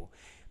people.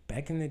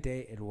 Back in the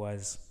day, it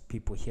was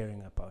people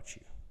hearing about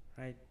you,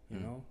 right? You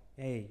know,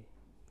 hey,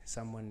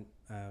 someone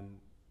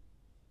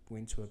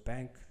went to a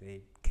bank,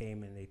 they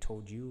came and they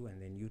told you,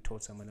 and then you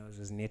told someone else.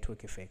 There's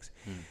network effects.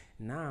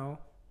 Now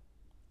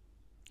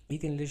you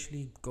can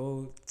literally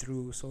go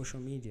through social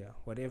media,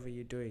 whatever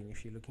you're doing.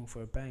 If you're looking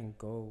for a bank,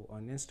 go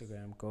on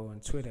Instagram, go on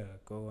Twitter,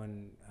 go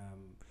on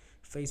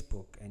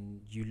Facebook,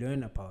 and you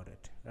learn about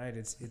it, right?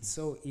 It's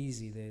so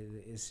easy.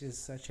 It's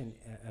just such a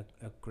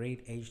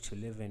great age to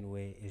live in,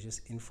 where it's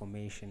just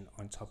information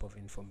on top of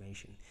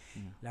information.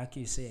 Like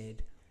you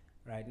said,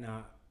 right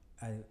now,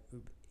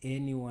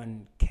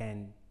 anyone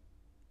can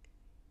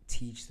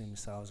teach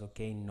themselves or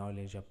gain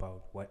knowledge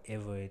about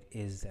whatever it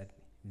is that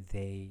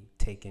they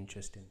take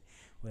interest in,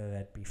 whether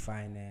that be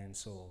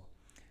finance or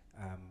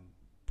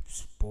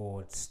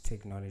sports,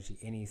 technology,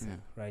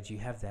 anything, right? You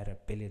have that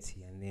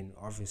ability, and then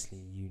obviously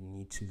you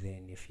need to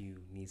then, if you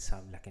need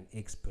some like an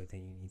expert,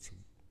 then you need to,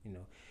 you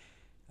know,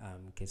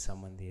 get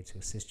someone there to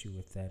assist you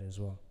with that as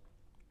well.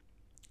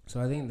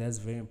 So I think that's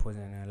very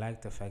important, and I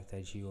like the fact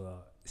that you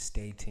are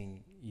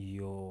stating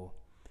your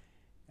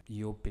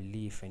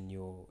belief and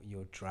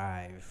your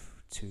drive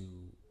to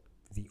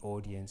the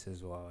audience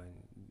as well, and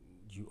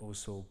you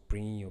also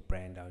bringing your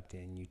brand out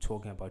there, and you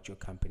talking about your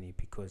company,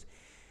 because,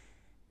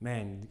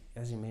 man,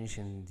 as you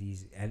mentioned,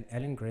 these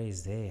Alan Gray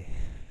is there.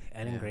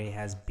 Alan Gray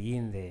has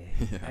been there.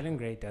 Alan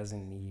Gray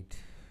doesn't need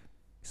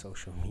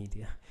social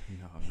media.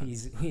 No.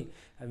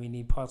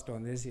 He passed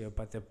on this year,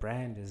 but the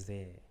brand is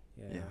there.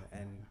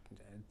 And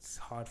it's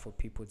hard for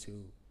people to,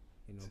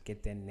 you know,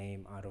 get their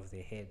name out of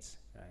their heads,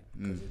 right?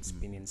 Because it's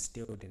been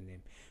instilled in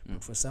them.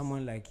 But for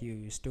someone like you,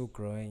 you're still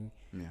growing.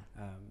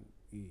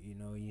 You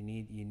know, you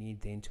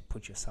need then to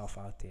put yourself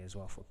out there as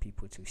well for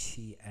people to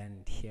see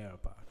and hear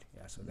about.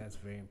 So that's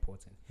very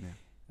important.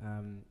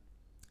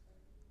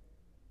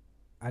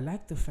 I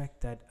like the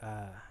fact that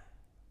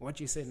what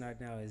you said right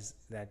now is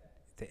that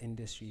the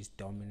industry is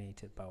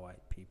dominated by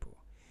white people.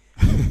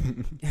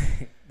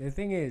 The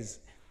thing is,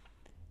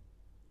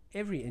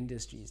 every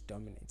industry is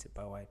dominated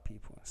by white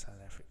people in South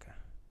Africa.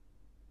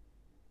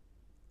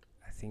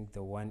 I think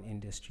the one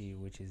industry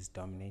which is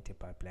dominated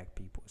by black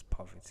people is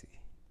poverty.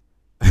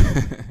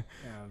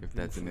 If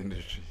that's an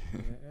industry.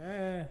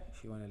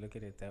 If you want to look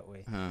at it that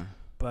way.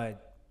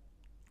 But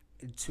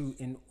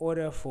in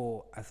order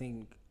for, I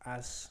think,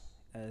 us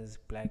as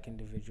black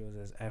individuals,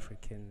 as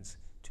Africans,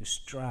 to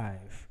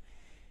strive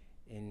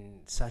in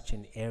such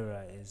an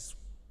era, is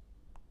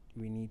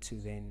we need to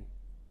then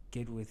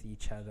get with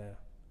each other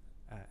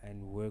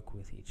and work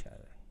with each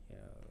other.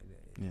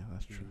 You know,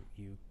 that's true.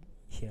 You're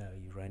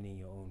running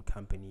your own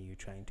company, you're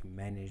trying to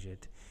manage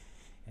it,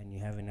 and you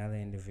have another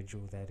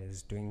individual that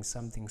is doing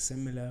something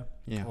similar,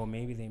 or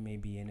maybe they may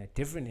be in a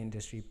different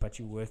industry, but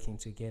you're working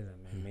together.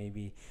 And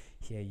maybe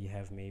here you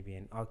have maybe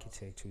an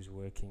architect who's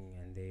working,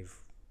 and they've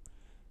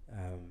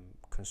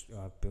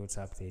built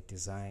up their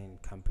design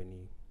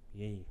company.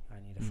 I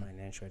need a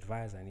financial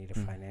advisor, I need a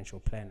financial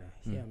planner.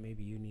 Here,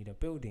 maybe you need a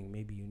building,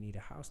 maybe you need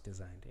a house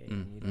designed.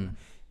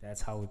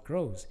 That's how it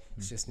grows.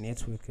 It's just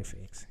network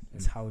effects.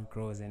 That's how it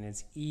grows, and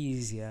it's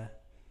easier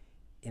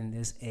in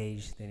this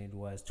age than it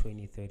was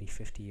 20, 30,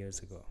 50 years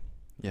ago.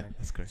 Right?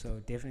 That's correct.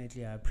 So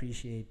definitely I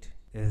appreciate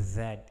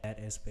that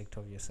aspect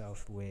of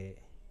yourself, where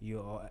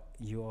you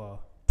are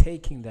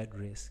taking that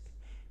risk,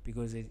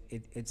 because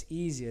it's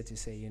easier to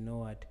say, you know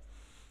what,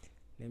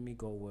 let me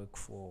go work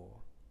for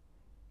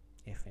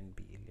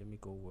FNB, let me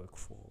go work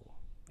for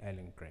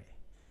Alan Gray,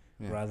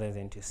 rather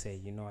than to say,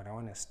 you know what, I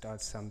want to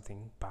start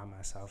something by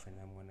myself and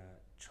I'm going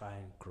to try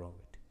and grow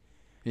it.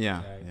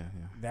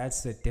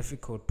 That's the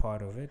difficult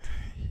part of it.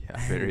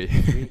 Very.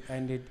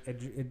 And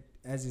it,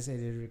 as you said,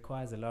 it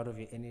requires a lot of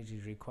your energy,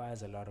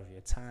 requires a lot of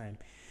your time,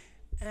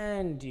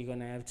 and you're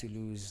gonna have to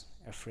lose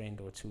a friend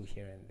or two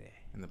here and there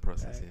in the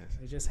process. Yes,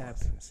 it just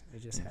happens.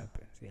 It just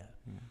happens.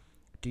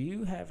 Do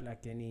you have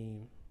like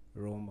any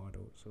role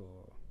models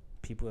or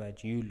people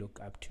that you look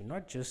up to,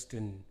 not just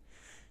in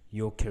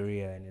your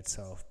career in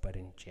itself, but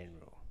in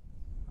general?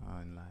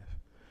 In life.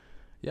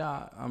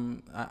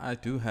 I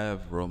do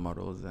have role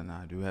models, and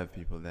I do have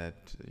people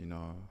that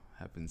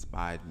have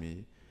inspired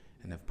me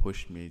and have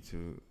pushed me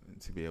to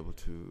be able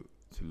to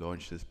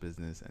launch this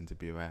business and to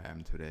be where I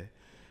am today.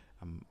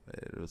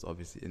 It was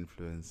obviously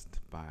influenced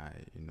by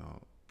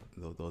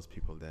those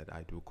people that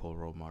I do call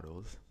role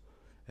models,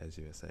 as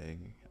you were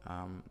saying.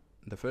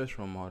 The first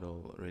role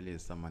model really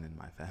is someone in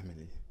my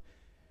family,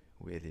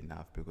 weirdly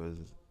enough, because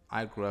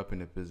I grew up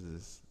in a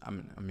business. I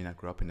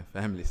grew up in a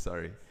family.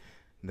 Sorry,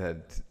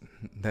 that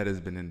has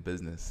been in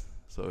business.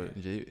 So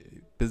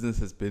business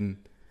has been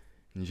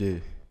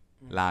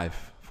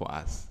life for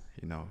us.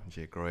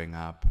 Growing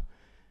up,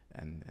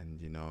 and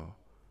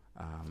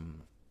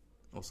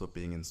also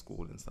being in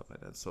school and stuff like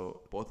that.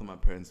 So both of my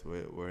parents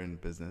were in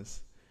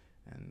business,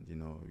 and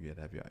you'd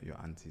have your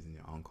aunties and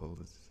your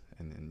uncles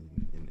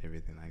and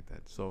everything like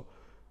that. So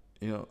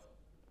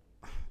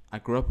I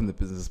grew up in the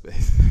business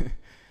space.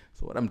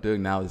 So what I'm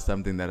doing now is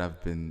something that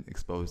I've been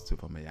exposed to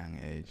from a young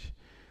age.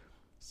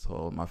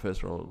 So my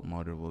first role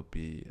model will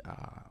be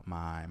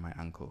my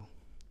uncle.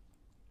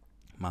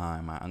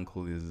 My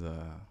uncle is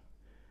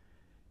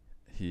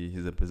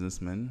he's a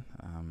businessman.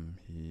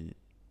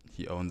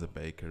 He owns a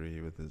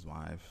bakery with his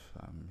wife.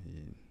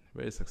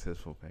 Very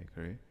successful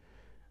bakery.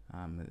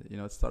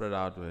 It started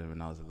out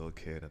when I was a little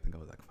kid. I think I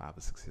was like 5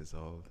 or 6 years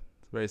old.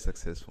 It's very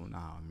successful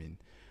now.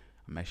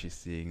 I'm actually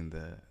seeing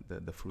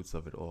the fruits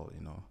of it all.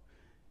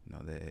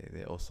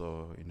 They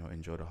also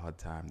enjoyed a hard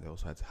time. They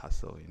also had to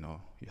hustle.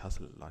 You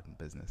hustle a lot in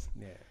business.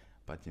 Yeah.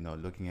 But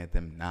looking at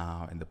them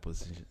now in the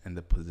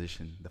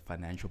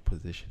financial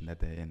position that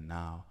they're in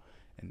now,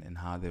 and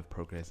how they've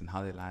progressed and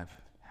how their life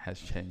has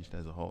changed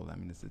as a whole.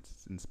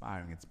 It's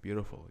inspiring. It's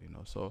beautiful.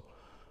 So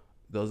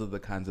those are the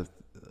kinds of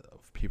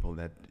people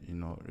that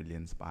really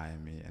inspire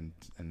me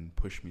and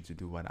push me to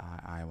do what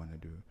I want to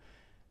do.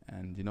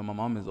 And my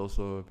mom has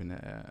also been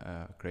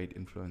a great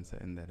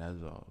influencer in that as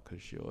well,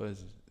 because she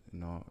always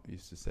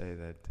used to say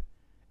that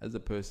as a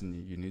person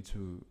you need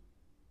to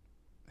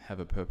have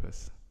a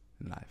purpose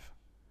in life,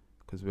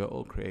 because we're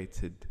all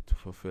created to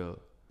fulfill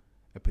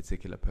a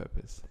particular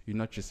purpose. You're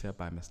not just here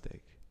by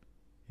mistake.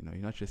 You're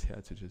not just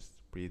here to just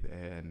breathe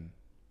air and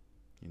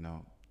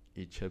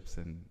eat chips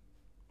and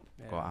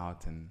go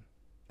out, and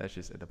that's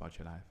just it about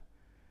your life.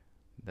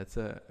 That's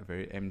a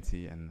very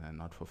empty and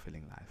not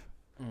fulfilling life.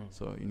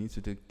 So you need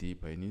to dig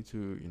deeper. You need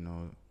to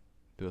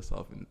do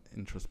a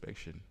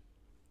introspection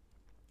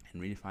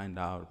and really find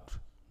out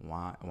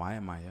why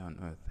am I here on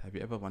earth. Have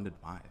you ever wondered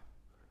why?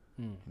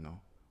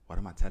 What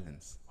are my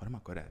talents? What am I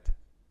good at?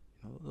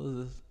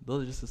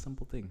 Those are just the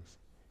simple things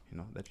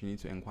that you need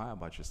to inquire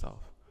about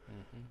yourself.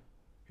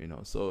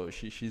 So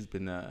she's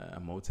been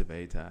a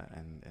motivator,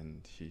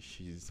 and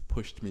she's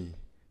pushed me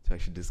to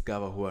actually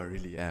discover who I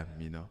really am,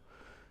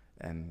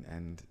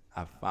 and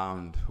I've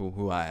found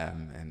who I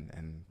am,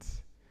 and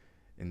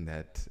in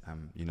that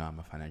I'm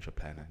a financial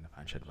planner and a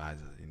financial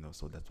advisor,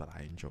 so that's what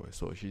I enjoy.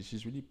 So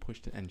she's really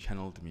pushed and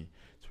channeled me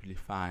to really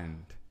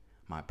find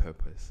my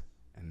purpose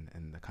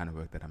and the kind of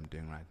work that I'm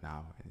doing right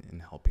now in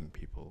helping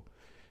people.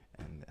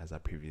 And as I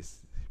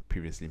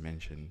previously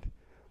mentioned,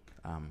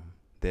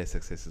 their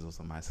success is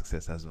also my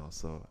success as well.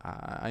 So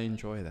I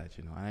enjoy that,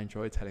 I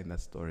enjoy telling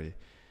that story,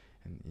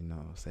 and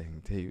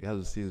saying, hey,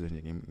 uyazusizwe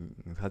nje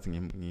ngikhathi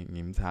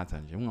ngimthatha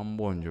nje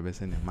ungamboni nje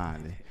bese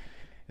nemali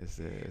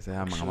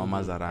esehamba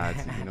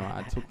ngama-Maserati.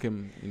 I took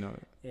him,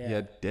 he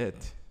had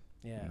debt.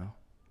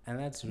 And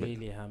that's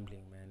really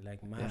humbling, man.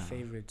 Like my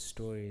favorite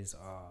stories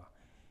are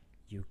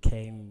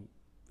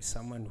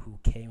someone who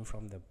came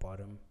from the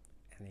bottom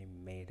and they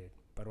made it.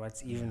 But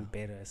what's even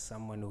better is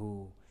someone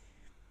who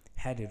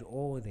had it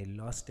all, they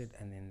lost it,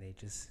 and then they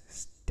just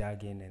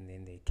dug in, and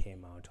then they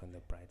came out on the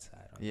bright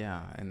side.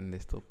 And they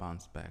still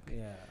bounced back.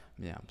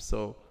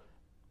 So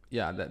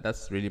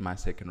that's really my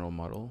second role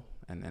model.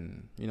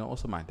 And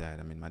also my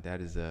dad. My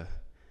dad is a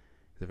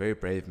very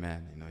brave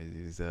man.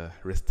 He's a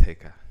risk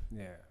taker.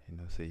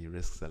 So he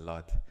risks a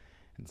lot,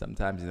 and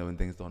sometimes when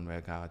things don't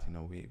work out,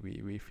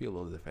 we feel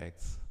those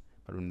effects,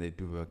 but when they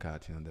do work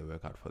out, they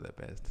work out for the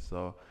best.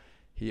 So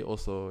he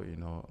also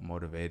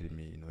motivated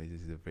me.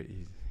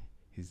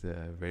 He's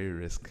a very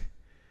risk-oriented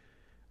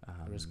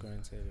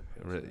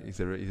person. He's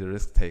a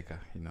risk taker.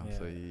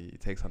 So he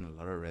takes on a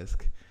lot of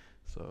risk.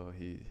 So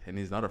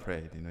he's not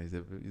afraid.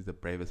 He's the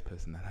bravest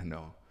person that I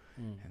know.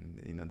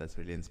 And that's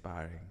really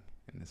inspiring.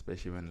 And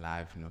especially when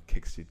life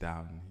kicks you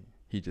down,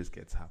 he just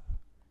gets up.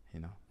 He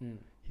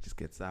just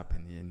gets up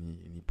and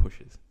he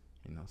pushes.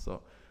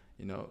 So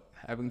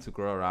having to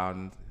grow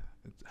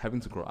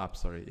up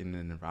in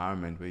an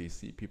environment where you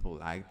see people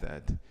like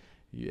that,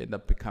 you end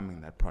up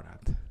becoming that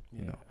product.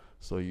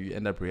 So you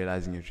end up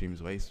realizing your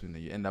dreams way sooner.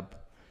 You end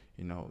up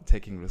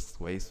taking risks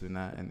way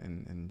sooner.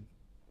 And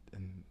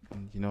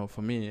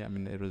for me,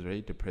 it was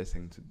very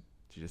depressing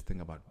to just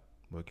think about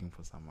working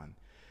for someone.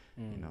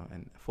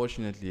 And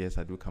fortunately, yes,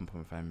 I do come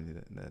from a family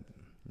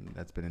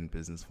that's been in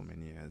business for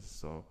many years.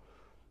 So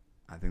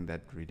I think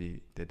that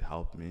really did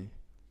help me,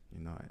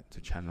 to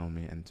channel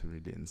me and to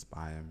really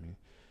inspire me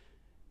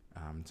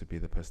to be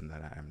the person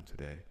that I am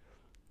today.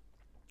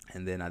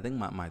 And then I think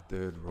my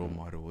third role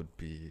model would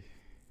be,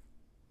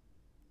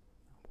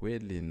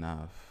 weirdly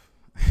enough,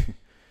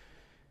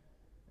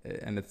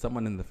 and it's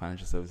someone in the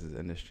financial services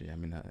industry. I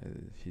mean,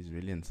 he's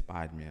really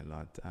inspired me a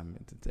lot.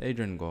 It's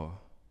Adrian Gore,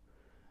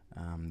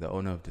 the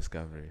owner of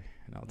Discovery,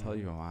 and I'll tell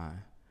you why.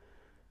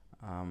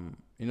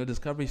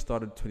 Discovery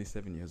started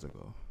 27 years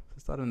ago.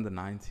 It started in the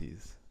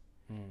 90s,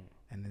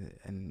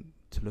 and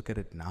to look at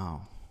it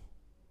now,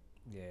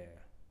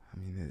 I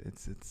mean,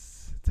 it's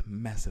a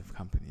massive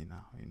company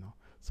now.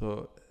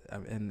 So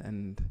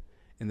and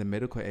in the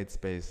medical aid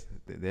space,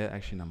 they're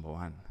actually number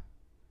one.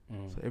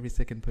 So every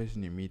second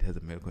person you meet has a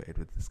medical aid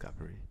with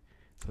Discovery.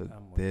 So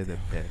they're the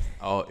best.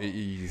 Oh,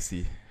 you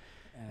see,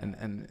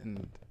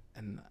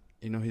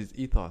 and his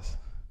ethos,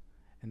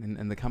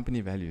 and the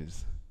company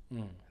values.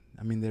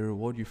 I mean, they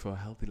reward you for a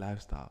healthy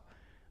lifestyle.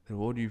 They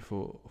reward you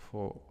for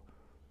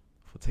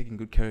taking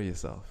good care of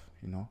yourself.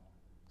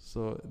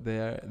 So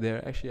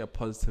they're actually a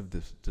positive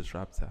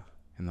disruptor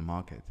in the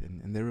market,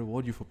 and they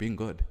reward you for being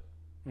good.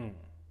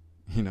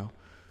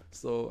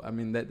 So I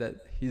mean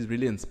that he's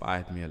really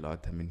inspired me a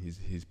lot. I mean,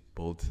 he's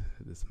built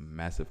this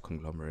massive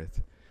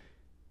conglomerate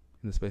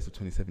in the space of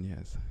 27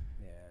 years.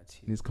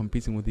 And he's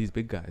competing with these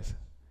big guys,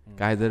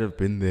 guys that have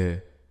been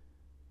there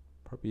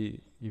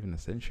probably even a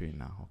century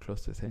now, or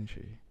close to a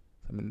century.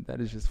 So, I mean, that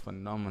is just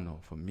phenomenal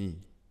for me.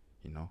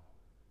 I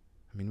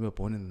mean, we were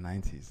born in the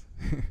 90s.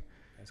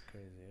 That's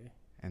crazy.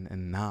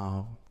 And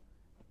now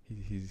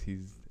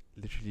he's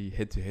literally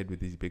head to head with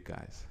these big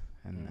guys.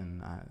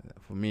 And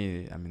for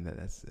me, I mean,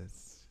 that's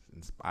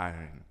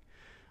inspiring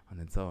on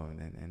its own,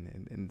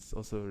 and it's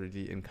also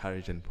really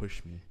encouraged and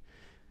pushed me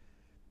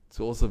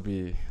to also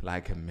be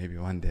like him maybe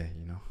one day.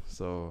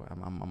 So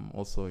I'm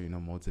also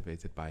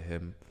motivated by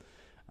him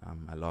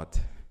a lot,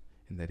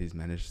 in that he's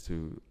managed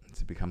to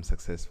become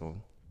successful.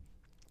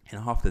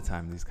 And half the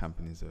time these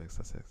companies are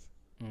success.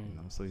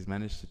 So he's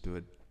managed to do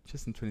it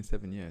just in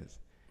 27 years.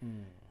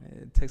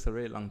 It takes a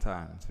very long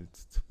time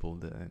to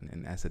build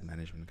an asset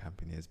management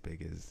company as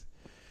big as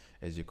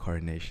your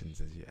Coronations,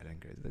 as your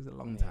Allangrays. It takes a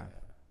long time.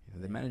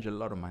 They manage a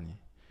lot of money,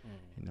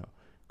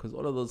 because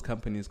all of those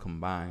companies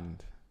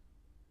combined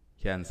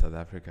here in South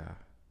Africa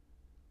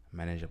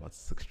manage about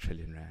 6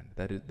 trillion rand.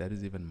 That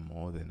is even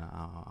more than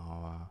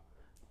our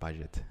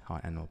budget, our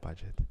annual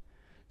budget.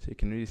 So you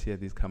can really see how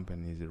these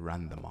companies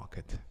run the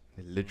market.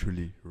 They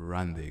literally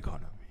run the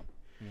economy.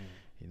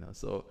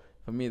 So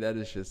for me, that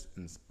is just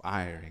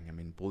inspiring. I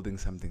mean, building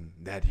something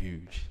that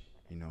huge,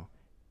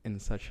 in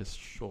such a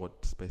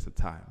short space of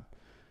time.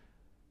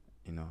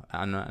 And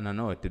I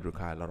know it did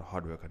require a lot of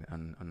hard work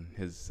on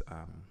his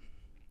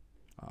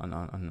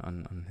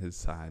on his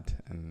side,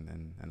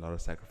 and a lot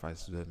of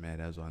sacrifices were made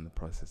as well in the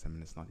process. I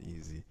mean, it's not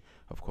easy,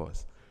 of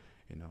course,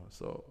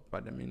 So,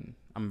 but I mean,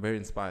 I'm very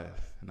inspired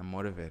and I'm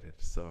motivated.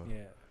 So,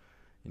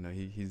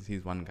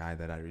 he's one guy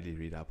that I really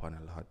read up on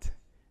a lot,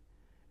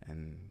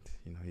 and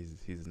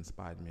he's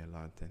inspired me a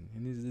lot, and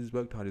he's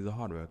worked hard. He's a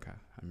hard worker.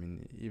 I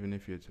mean, even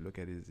if you were to look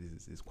at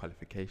his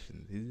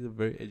qualifications, he's a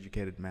very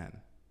educated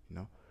man,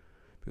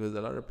 Because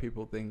a lot of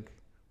people think,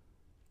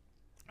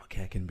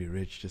 okay, I can be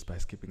rich just by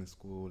skipping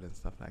school and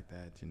stuff like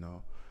that,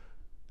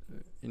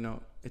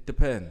 It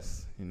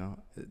depends,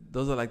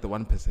 Those are like the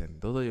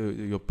 1%. Those are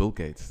your Bill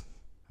Gates.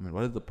 I mean,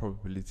 what is the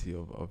probability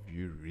of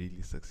you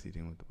really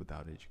succeeding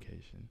without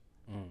education?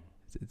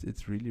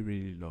 It's really,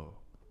 really low.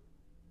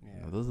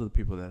 Those are the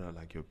people that are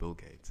like your Bill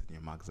Gates and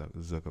your Mark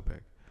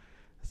Zuckerberg.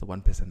 That's the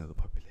 1% of the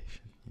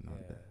population,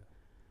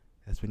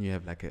 That's when you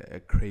have like a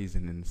crazy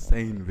and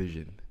insane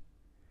vision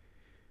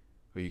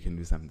where you can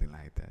do something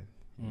like that.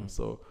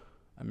 So,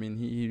 I mean,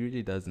 he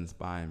really does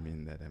inspire me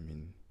in that. I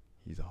mean,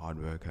 he's a hard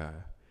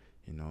worker,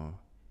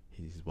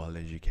 he's well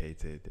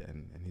educated,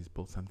 and he's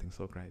built something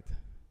so great.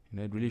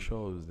 It really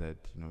shows that,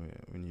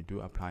 when you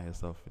do apply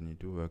yourself and you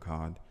do work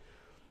hard,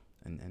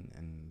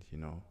 and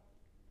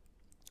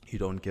you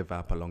don't give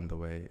up along the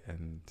way,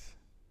 and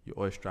you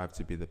always strive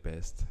to be the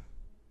best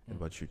at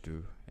what you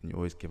do, and you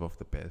always give off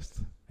the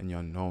best, and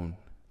you're known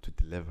to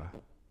deliver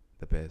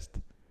the best.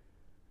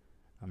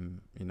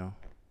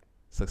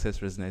 Success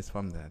resonates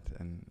from that,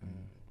 and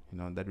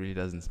that really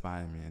does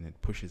inspire me, and it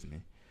pushes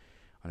me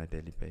on a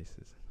daily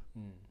basis.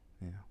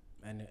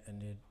 And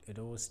it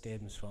all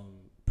stems from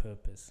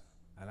purpose.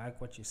 I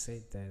like what you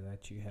said there,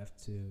 that you have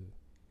to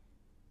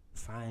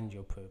find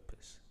your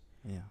purpose.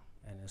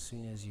 And as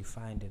soon as you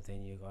find it,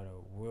 then you gotta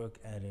work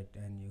at it,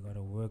 and you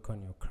gotta work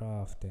on your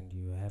craft, and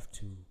you have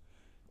to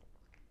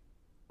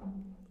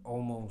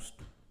almost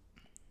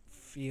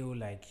feel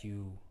like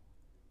you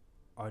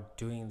are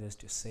doing this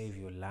to save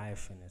your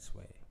life in its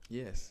way.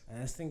 Yes.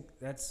 And I think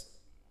that's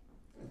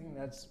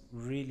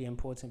really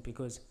important,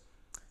 because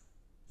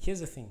here's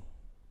the thing.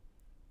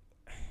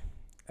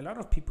 A lot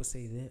of people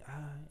say that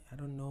I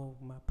don't know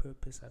my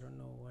purpose. I don't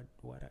know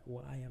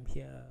why I'm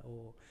here,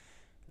 or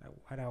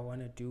what I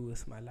want to do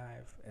with my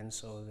life. And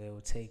so they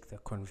will take the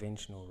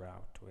conventional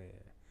route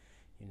where,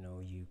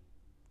 you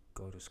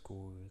go to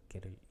school,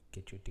 get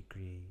your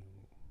degree,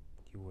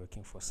 you're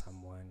working for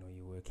someone, or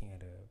you're working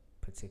at a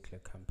particular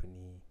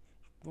company,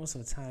 most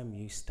of the time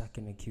you're stuck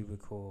in a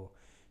cubicle.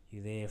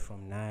 You're there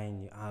from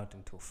 9, you're out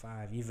until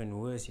 5. Even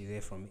worse, you're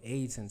there from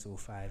 8 until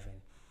 5.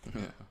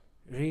 And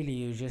really,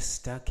 you're just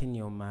stuck in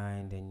your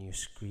mind and you're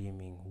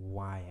screaming,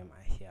 why am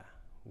I here?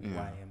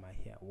 Why am I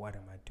here? What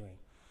am I doing?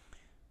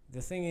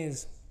 The thing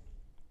is,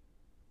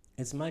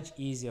 it's much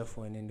easier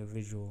for an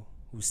individual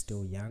who's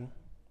still young.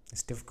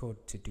 It's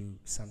difficult to do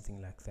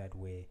something like that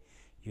where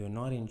you're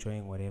not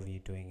enjoying whatever you're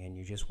doing and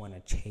you just want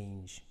to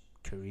change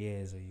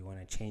careers, or you want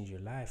to change your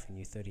life, and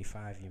you're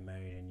 35, you're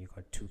married, and you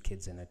got 2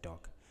 kids and a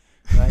dog.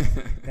 Right?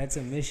 That's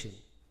a mission,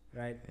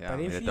 right? Yeah, but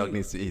if the dog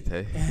needs to eat,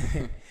 eh?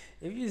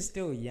 If you're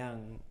still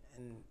young,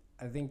 and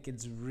I think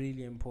it's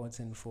really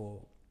important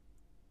for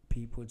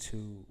people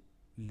to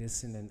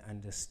listen and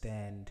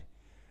understand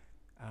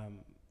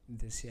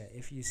this year.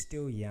 If you're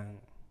still young,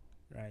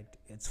 right,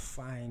 it's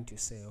fine to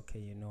say, okay,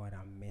 you know what,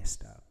 I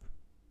messed up,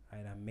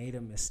 right? I made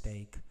a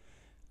mistake.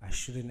 I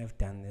shouldn't have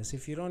done this.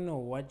 If you don't know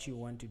what you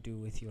want to do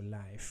with your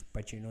life,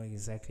 but you know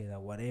exactly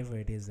that whatever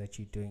it is that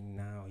you're doing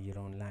now you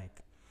don't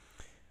like,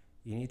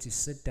 you need to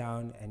sit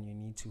down and you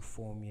need to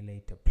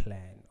formulate a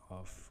plan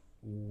of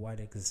what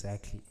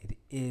exactly it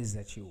is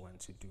that you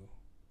want to do.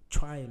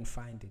 Try and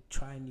find it.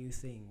 Try new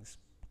things,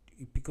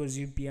 because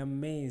you'd be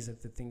amazed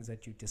at the things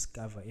that you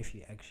discover if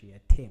you actually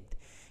attempt.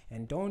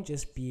 And don't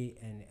just be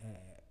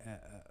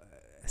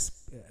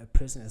a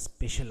person that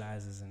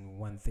specializes in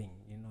one thing.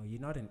 You know,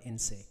 you're not an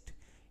insect.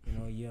 You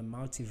know, you're a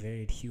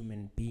multivariate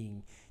human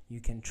being.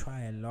 You can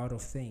try a lot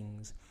of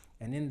things,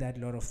 and in that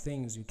lot of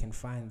things, you can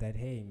find that,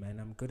 hey, man,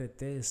 I'm good at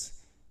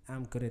this,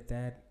 I'm good at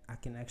that, I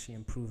can actually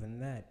improve in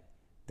that.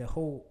 The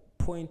whole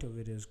point of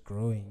it is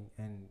growing.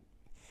 And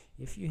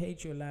if you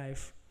hate your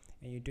life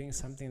and you're doing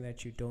something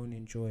that you don't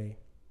enjoy,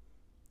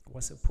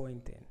 what's the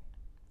point then?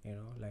 You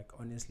know, like,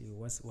 honestly,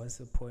 what's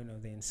the point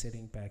of then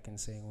sitting back and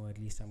saying, well, at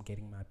least I'm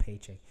getting my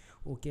paycheck?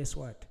 Well, guess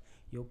what?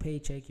 Your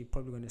paycheck, you're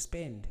probably going to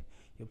spend.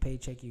 Your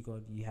paycheck, you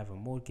have a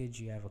mortgage,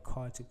 you have a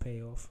car to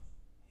pay off.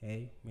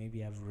 Hey, maybe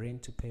you have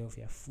rent to pay off,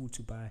 you have food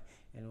to buy,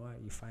 and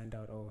what you find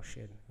out, oh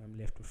shit, I'm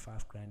left with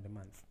 $5,000 a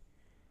month,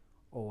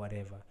 or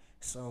whatever.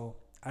 So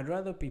I'd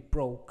rather be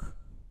broke,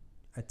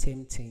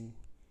 attempting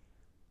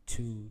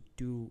to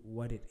do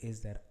what it is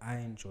that I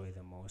enjoy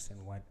the most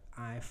and what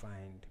I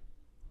find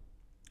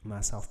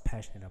myself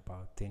passionate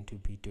about, than to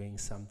be doing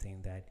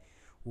something that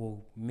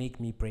will make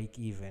me break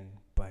even,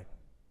 but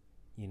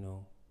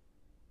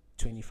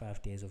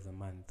 25 days of the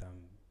month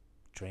I'm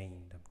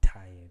drained, I'm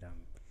tired,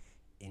 I'm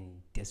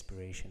in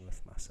desperation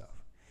with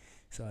myself.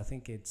 So I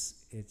think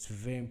it's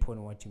very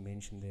important what you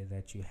mentioned there,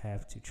 that you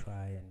have to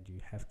try and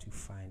you have to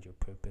find your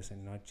purpose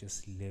and not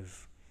just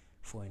live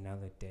for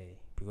another day,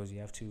 because you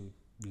have to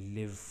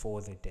live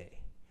for the day,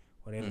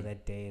 whatever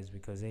that day is,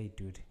 because, hey,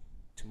 dude,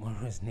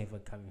 tomorrow is never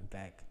coming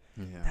back.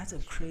 That's a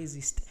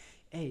crazy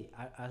hey,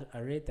 I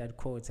read that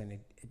quote and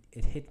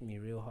it hit me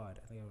real hard.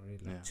 I think I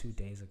read it 2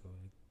 days ago.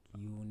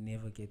 You will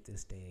never get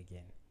this day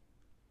again.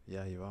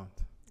 Yeah, you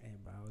won't. Hey,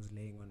 but I was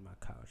laying on my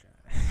couch.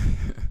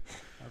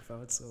 I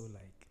felt so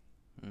like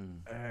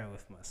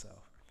with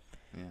myself.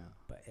 Yeah.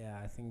 But yeah,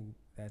 I think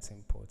that's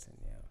important.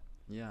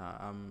 Yeah.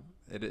 Yeah.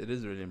 It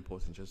is really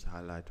important, just to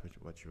highlight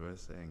what you were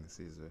saying,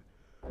 Caesar.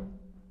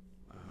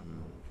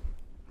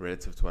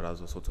 Relative to what I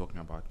was also talking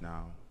about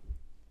now.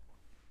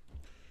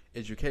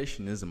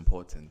 Education is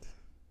important,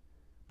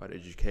 but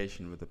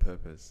education with a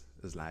purpose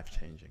is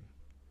life-changing,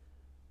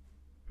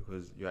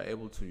 because you are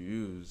able to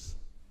use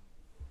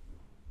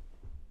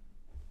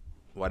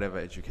whatever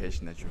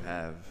education that you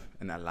have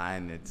and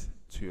align it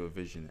to your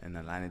vision and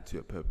align it to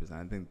your purpose. And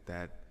I think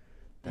that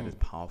is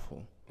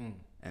powerful.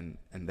 And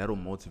that will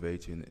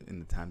motivate you in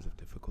the times of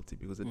difficulty,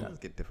 because it does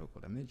get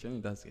difficult. I mean, the journey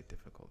does get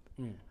difficult.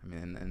 I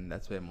mean, and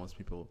that's where most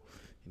people,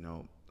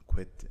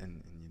 quit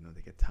and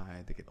they get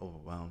tired, they get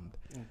overwhelmed.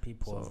 And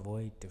people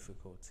avoid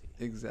difficulty.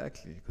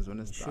 Exactly, because when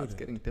it starts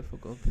getting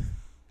difficult,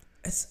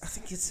 I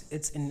think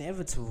it's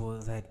inevitable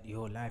that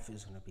your life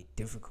is going to be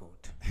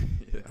difficult.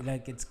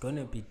 Like, it's going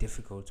to be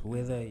difficult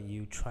whether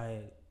you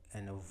try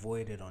and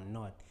avoid it or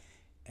not.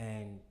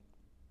 And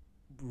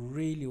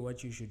really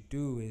what you should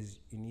do is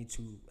you need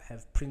to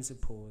have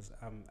principles.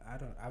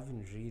 I've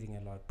been reading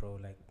a lot, bro.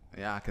 Like,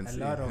 I can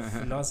see a lot of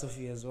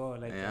philosophy as well.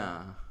 Like,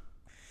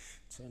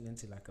 turned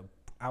into like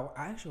I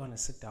actually want to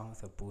sit down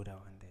with a Buddha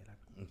one day.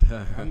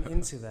 Like, I'm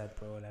into that,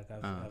 bro. Like,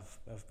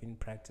 I've been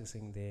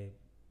practicing their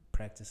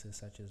practices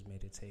such as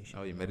meditation.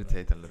 Oh, you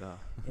meditate a little.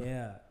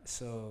 Yeah,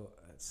 so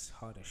it's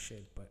hard as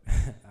shit, but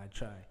I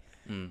try.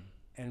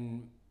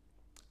 And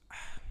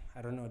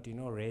I don't know, do you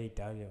know Ray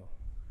Dalio?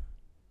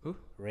 Who?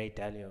 Ray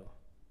Dalio.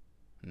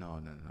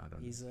 No, I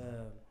don't. He's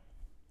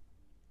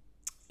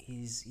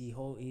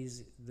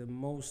the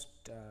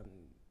most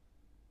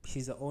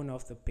he's the owner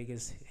of the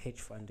biggest hedge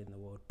fund in the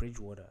world,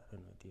 Bridgewater. I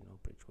don't know, do you know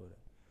Bridgewater?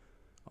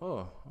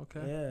 Oh,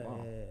 okay. Yeah,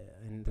 wow. Yeah.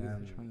 And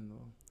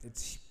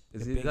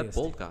is he that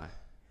bald guy?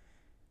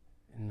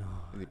 No.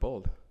 Is he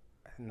bald?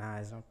 Nah,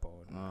 he's not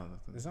bald. No,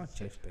 it's not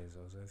Jeff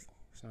Bezos.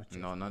 It's not Jeff.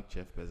 No, not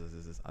Jeff Bezos.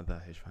 It's this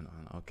other hedge fund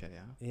owner. Okay,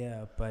 yeah.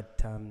 Yeah,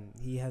 but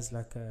he has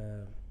like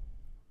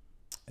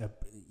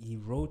he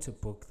wrote a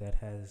book that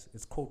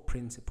it's called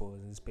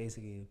Principles. It's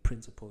basically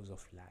principles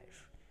of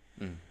life,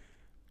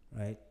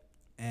 right?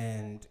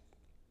 And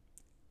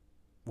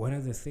one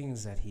of the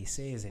things that he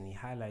says and he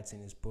highlights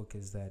in his book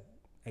is that,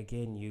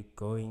 again, you're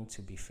going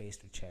to be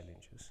faced with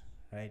challenges,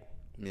 right?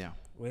 Yeah.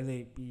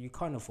 Whether you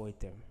can't avoid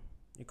them.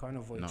 You can't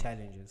avoid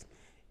challenges.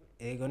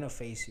 They're going to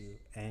face you,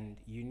 and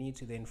you need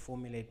to then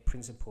formulate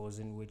principles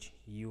in which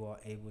you are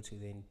able to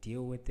then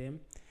deal with them,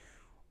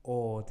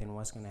 or then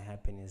what's going to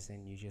happen is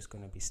then you're just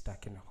going to be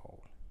stuck in a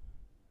hole,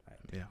 right?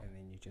 Yeah. And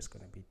then you're just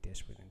going to be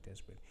desperate.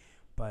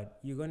 But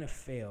you're going to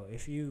fail.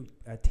 If you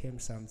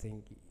attempt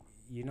something,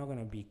 you're not going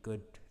to be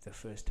good the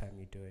first time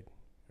you do it,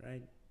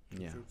 right?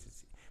 Yeah.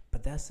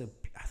 But I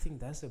think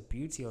that's the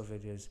beauty of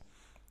it, is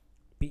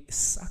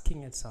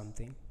sucking at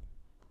something,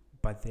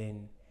 but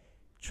then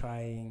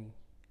trying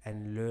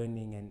and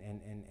learning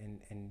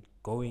and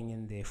going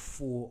in there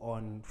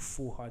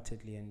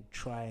full-heartedly and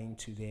trying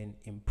to then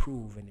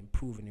improve, and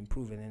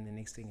then the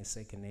next thing is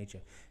second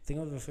nature. Think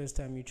of the first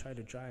time you tried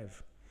to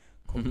drive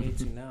compared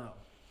to now.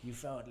 You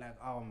felt like,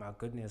 oh my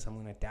goodness, I'm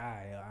gonna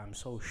die, I'm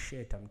so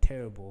shit, I'm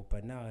terrible.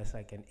 But now it's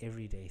like an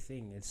everyday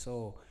thing. It's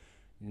so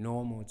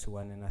normal to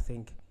one. And I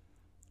think,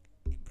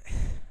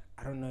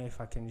 I don't know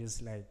if I can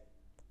just like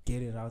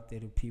get it out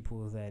there to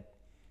people that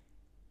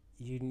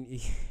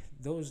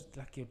those,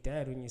 like your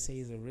dad, when you say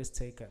he's a risk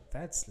taker,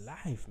 that's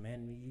life,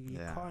 man. You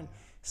can't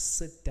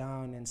sit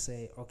down and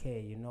say,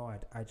 okay, you know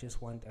what, I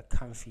just want a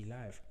comfy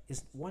life.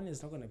 It's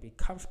not going to be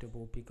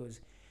comfortable,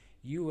 because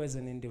you as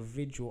an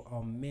individual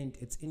are meant,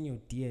 it's in your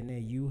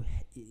DNA.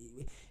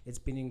 It's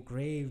been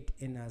engraved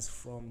in us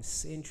from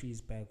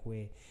centuries back,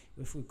 where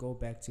if we go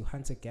back to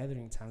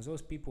hunter-gathering times,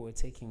 those people were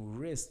taking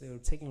risks. They were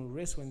taking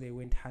risks when they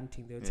went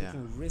hunting. They were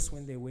taking risks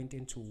when they went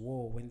into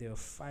war, when they were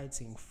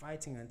fighting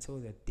until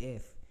their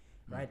death,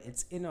 right?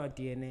 It's in our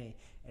DNA.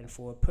 And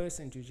for a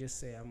person to just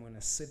say, I'm going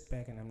to sit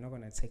back and I'm not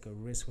going to take a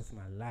risk with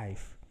my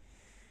life,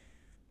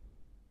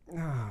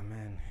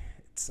 man,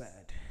 it's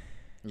sad.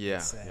 Yeah,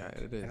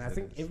 it is. And I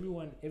think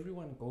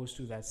everyone goes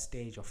through that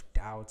stage of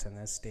doubt, and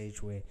that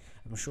stage where,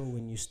 I'm sure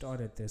when you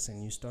started this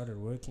and you started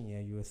working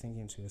here, you were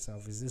thinking to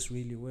yourself, is this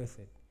really worth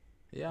it?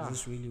 Yeah. Is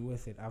this really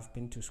worth it? I've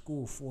been to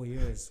school 4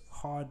 years,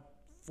 hard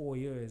 4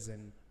 years,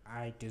 and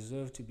I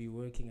deserve to be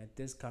working at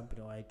this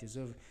company, or I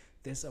deserve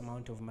this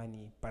amount of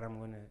money, but I'm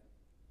going to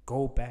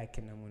go back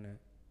and I'm going to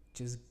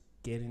just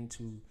get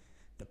into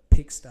the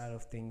pigsty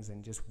of things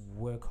and just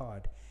work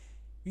hard.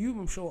 You,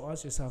 I'm sure,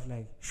 ask yourself,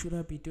 like, should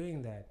I be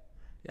doing that?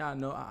 Yeah,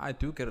 no, I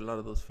do get a lot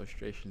of those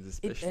frustrations,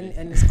 especially.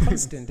 And it's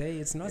constant, eh?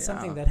 It's not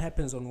something that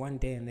happens on one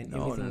day and then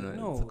everything.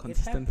 No, it's a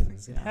consistent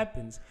thing. It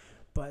happens.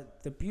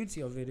 But the beauty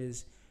of it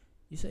is,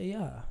 you say,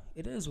 yeah,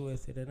 it is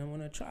worth it, and I'm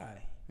gonna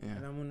try,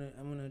 and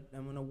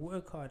I'm gonna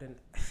work hard. And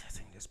I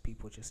think there's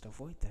people just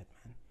avoid that,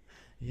 man.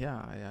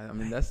 Yeah. I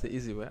mean, that's the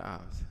easy way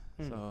out.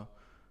 So,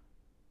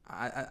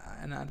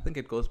 I think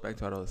it goes back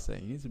to what I was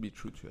saying. You need to be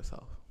true to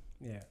yourself.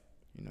 Yeah.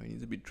 You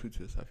need to be true to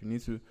yourself. You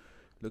need to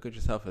look at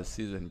yourself as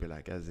Caesar and be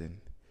like, as in,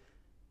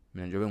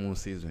 mina njengoba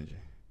ngusizwe nje,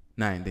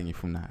 nayo into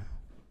engiyifunayo.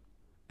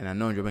 And I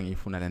know njengoba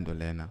ngiyifuna lento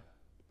lena,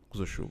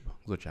 kuzoshuba,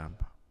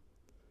 kuzojumpa.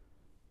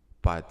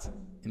 But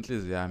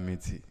inhliziyo yami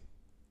ithi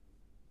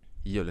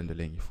iyo lento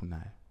le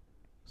engiyifunayo.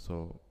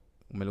 So,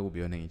 kumele kube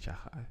yona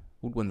engijahayo.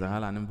 Ukuthi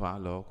kwenzakalani emva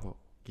lokho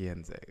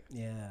kuyenzeka.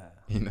 Yeah.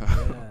 You know.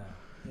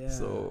 Yeah.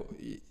 So,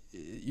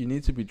 you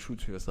need to be true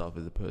to yourself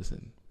as a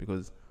person,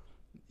 because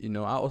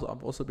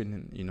I've also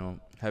been,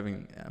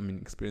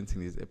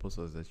 experiencing these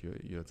episodes that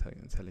you're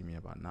telling me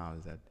about now,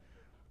 is that,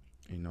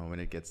 when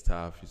it gets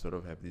tough, you sort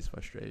of have these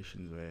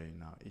frustrations where,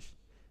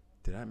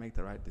 did I make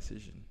the right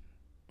decision?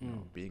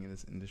 Being in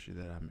this industry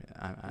that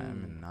I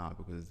am in now,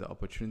 because the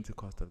opportunity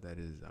cost of that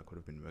is I could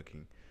have been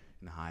working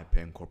in a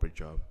high-paying corporate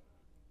job,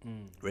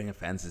 wearing a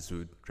fancy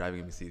suit,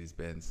 driving a Mercedes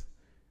Benz,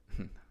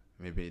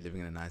 maybe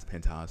living in a nice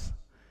penthouse,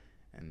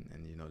 and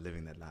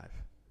living that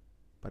life.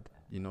 But,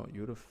 you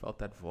would have felt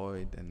that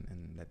void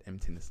and that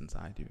emptiness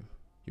inside you.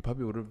 You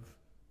probably would have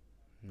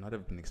not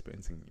have been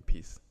experiencing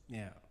peace.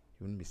 Yeah.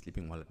 You wouldn't be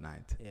sleeping well at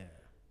night. Yeah.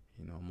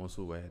 Most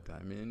of where,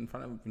 in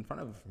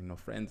front of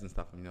friends and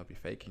stuff, be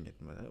faking it.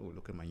 Oh,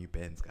 look at my new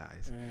bands,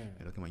 guys.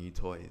 Look at my new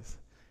toys.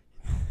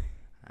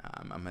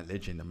 I'm a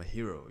legend. I'm a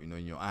hero.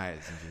 In your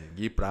eyes,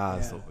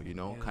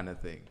 kind of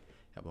thing.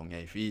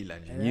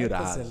 It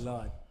happens a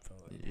lot, bro.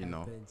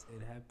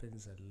 It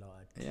happens a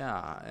lot.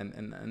 Yeah,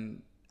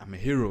 and I'm a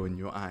hero in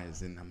your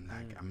eyes, and I'm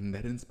like, I'm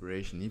that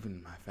inspiration, even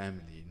in my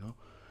family,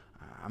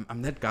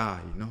 I'm that guy,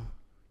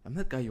 I'm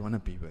that guy you want to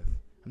be with.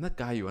 I'm that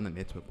guy you want to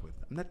network with.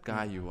 I'm that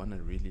guy you want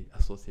to really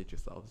associate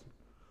yourselves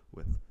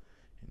with,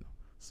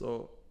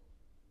 So,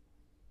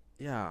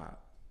 yeah,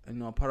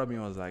 part of me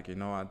was like, you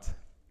know what,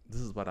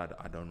 this is what I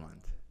don't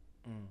want.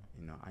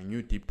 I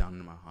knew deep down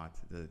in my heart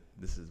that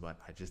this is what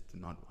I just do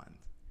not want.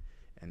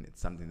 And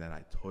it's something that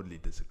I totally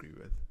disagree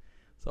with.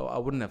 So I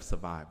wouldn't have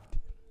survived.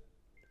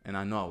 And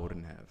I know I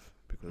wouldn't have,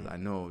 because I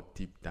know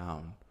deep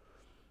down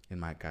in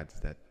my guts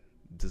that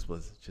this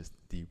was just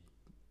the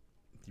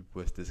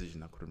worst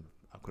decision I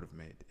could have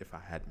made if I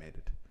had made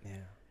it.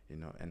 you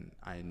know, and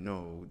I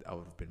know I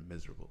would have been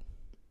miserable.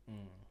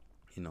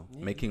 You know,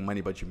 making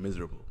money but you're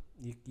miserable.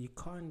 You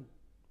can't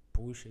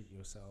bullshit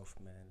yourself,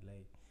 man.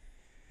 Like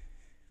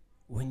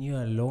when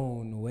you're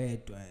alone, where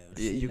do I?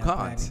 You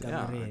can't.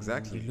 Yeah,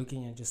 exactly. You're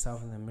looking at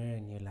yourself in the mirror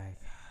and you're like,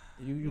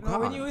 you can't.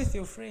 When you're with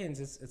your friends,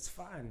 it's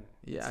fun.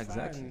 Yeah, it's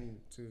exactly. Fun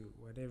to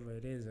whatever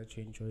it is that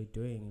you enjoy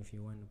doing. If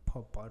you want to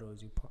pop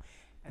bottles, you pop.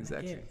 And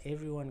exactly. Again,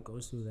 everyone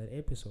goes through that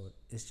episode.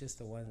 It's just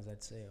the ones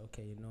that say,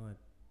 okay, you know what?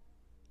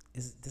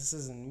 This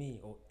isn't me,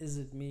 or is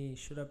it me?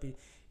 Should I be?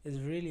 It's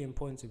really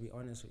important to be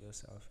honest with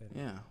yourself.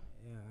 And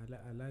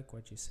I like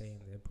what you're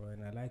saying there, bro,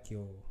 and I like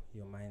your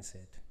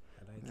mindset.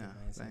 I like your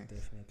mindset,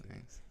 definitely.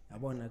 Thanks.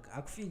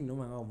 I feel no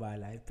matter about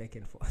life back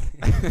and forth.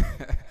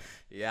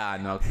 Yeah,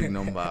 no, quick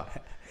number.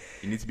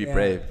 You need to be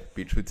brave,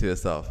 be true to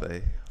yourself,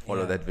 eh?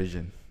 Follow that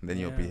vision, then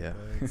you'll be here.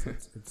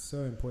 It's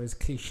so important.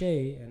 It's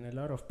cliche, and a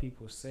lot of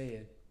people say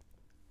it.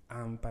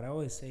 But I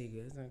always say,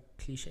 guys,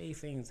 cliche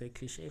things, they're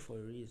cliche for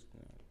a reason,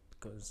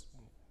 because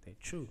they're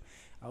true.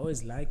 I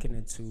always liken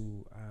it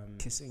to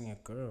kissing a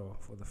girl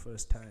for the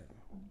first time.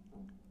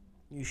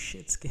 You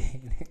shit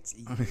scared. It's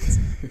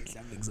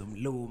like some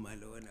low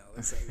malona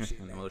or some shit.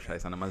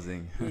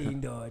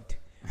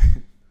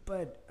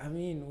 But I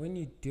mean, when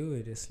you do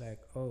it, it's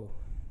like, oh,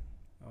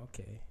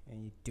 okay,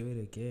 and you do it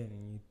again,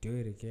 and you do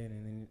it again,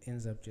 and then it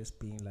ends up just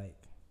being like,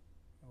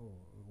 oh,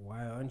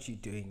 why aren't you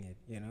doing it?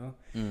 You know.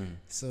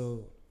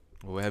 So.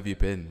 Where have you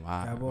been?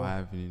 Why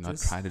have you not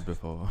tried it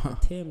before?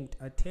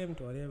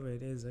 attempt whatever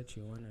it is that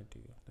you want to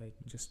do. Like,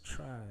 just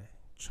try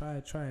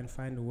and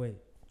find a way.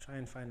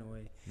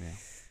 Yeah.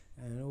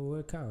 And it'll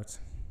work out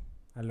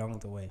along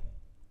the way.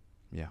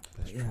 Yeah,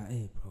 that's true. Yeah,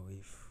 hey, bro,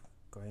 we're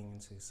going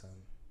into some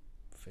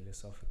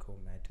philosophical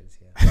matters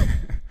here.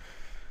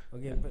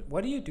 Okay, but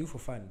what do you do for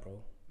fun,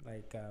 bro?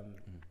 Like,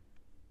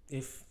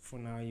 if for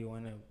now you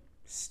want to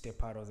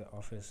step out of the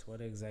office, what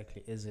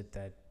exactly is it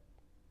that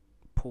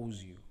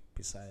pulls you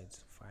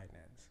besides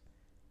finance?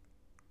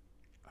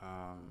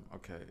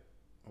 Okay,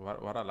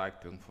 what I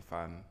like doing for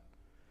fun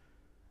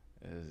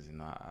is, you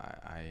know,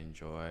 I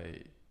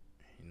enjoy,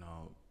 you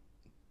know,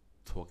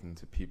 talking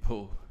to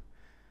people.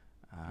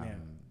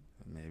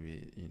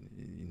 Maybe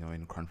you know,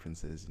 in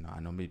conferences, you know, I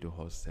normally do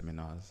host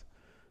seminars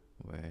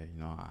where, you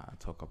know, I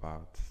talk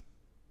about,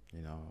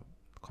 you know,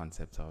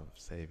 concepts of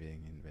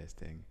saving,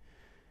 investing.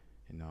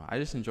 You know, I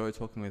just enjoy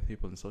talking with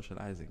people and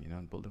socializing, you know,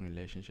 and building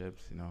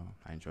relationships. You know,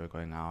 I enjoy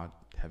going out,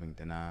 having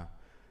dinner,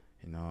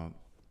 you know,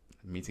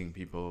 meeting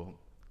people,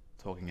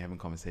 talking, having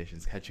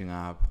conversations, catching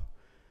up,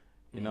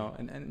 you know,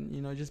 and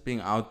you know, just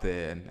being out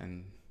there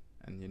and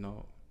you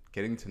know,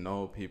 getting to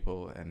know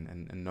people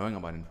and knowing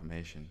about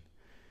information.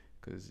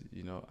 Because,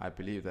 you know, I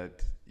believe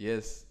that,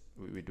 yes,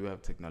 we do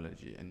have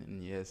technology,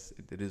 and yes,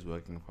 it is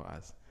working for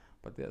us,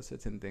 but there are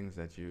certain things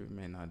that you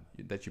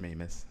may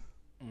miss.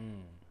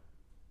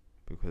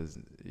 Because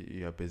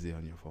you're busy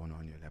on your phone or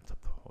on your laptop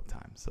the whole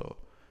time. So,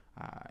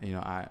 you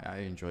know, I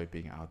enjoy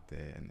being out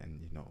there and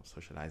you know,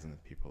 socializing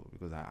with people,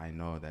 because I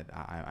know that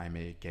I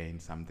may gain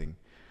something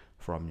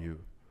from you,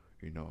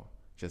 you know,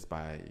 just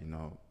by, you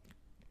know,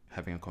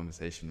 having a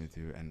conversation with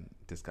you and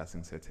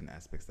discussing certain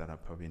aspects that are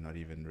probably not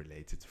even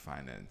related to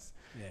finance.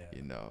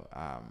 You know,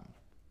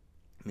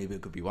 maybe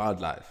it could be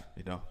wildlife,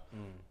 you know.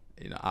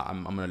 You know,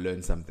 I'm going to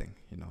learn something,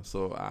 you know.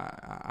 So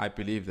I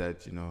believe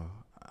that, you know,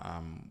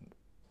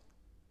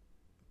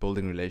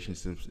 building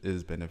relationships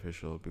is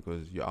beneficial,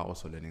 because you are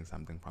also learning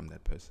something from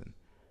that person,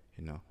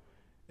 you know.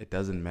 It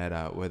doesn't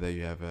matter whether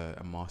you have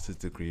a master's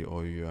degree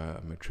or you are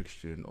a matric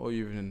student or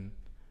even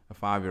a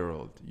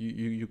 5-year-old.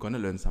 You're going to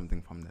learn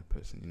something from that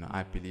person, you know.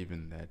 I believe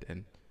in that,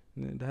 and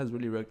it has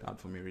really worked out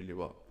for me really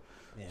well.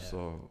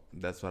 So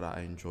that's what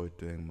I enjoy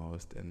doing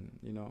most, and,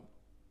 you know,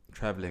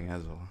 traveling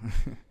as well.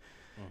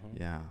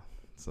 Yeah,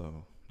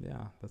 so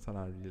yeah, that's what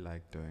I really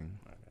like doing.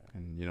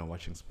 And, you know,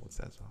 watching sports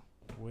as well.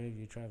 Where have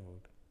you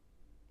traveled?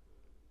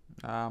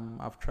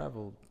 I've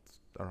traveled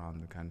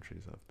around the country.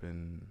 So I've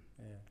been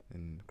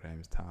in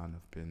Grahamstown.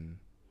 I've been.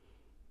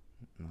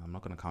 No, I'm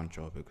not gonna count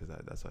Joburg because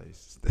that's where I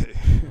used to stay.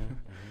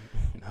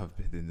 I've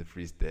been in the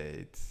Free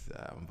State,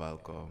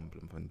 Valcom,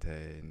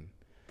 Bloemfontein.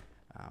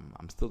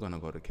 I'm still gonna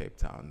go to Cape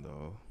Town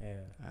though.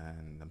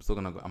 And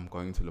I'm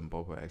going to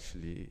Limpopo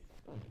actually.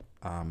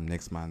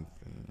 Next month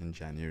in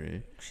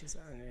January.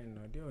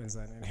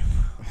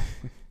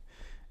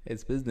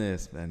 It's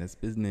business, man. It's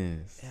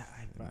business. Yeah,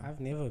 I've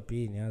never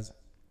been.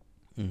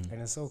 And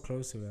it's so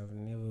close to me. I've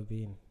never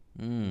been.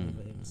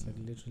 It's like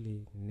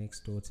literally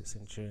next door to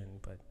Centurion,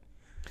 but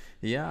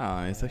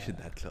yeah, it's actually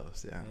that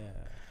close.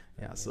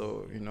 Yeah.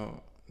 So you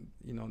know,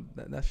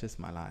 that's just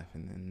my life,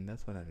 and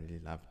that's what I really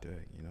love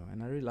doing. You know,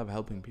 and I really love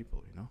helping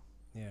people. You know.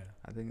 Yeah.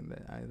 I think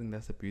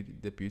that's the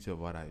beauty of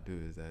what I do,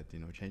 is that, you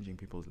know, changing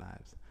people's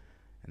lives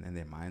and then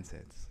their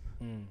mindsets.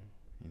 You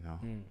know,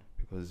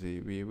 because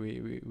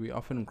we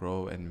often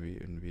grow, and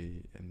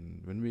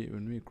when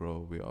we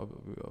grow, we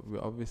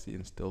obviously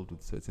instilled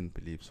with certain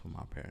beliefs from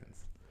our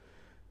parents.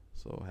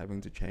 So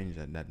having to change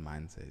that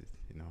mindset,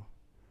 you know,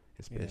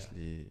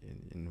 especially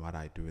in what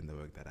I do, in the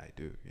work that I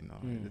do, you know.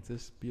 It's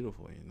just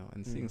beautiful, you know,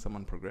 and seeing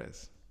someone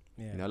progress.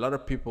 You know, a lot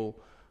of people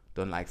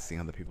don't like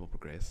seeing other people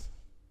progress.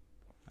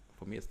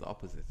 For me, it's the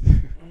opposite.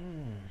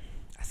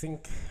 I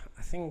think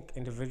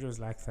individuals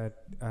like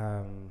that,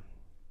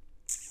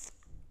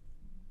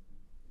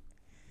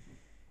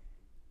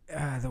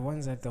 the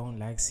ones that don't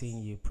like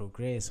seeing you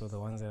progress, or the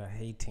ones that are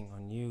hating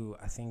on you,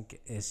 I think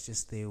it's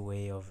just their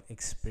way of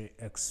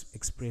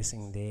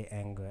expressing their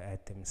anger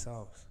at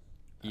themselves.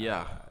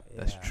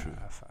 That's true.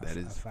 That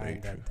is very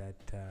true. I find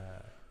that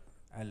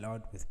a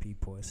lot with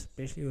people,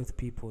 especially with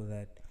people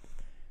that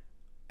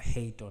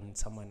hate on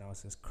someone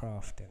else's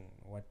craft and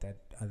what that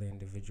other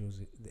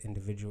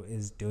individual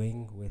is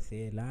doing with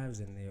their lives,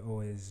 and they're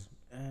always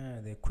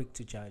they're quick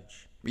to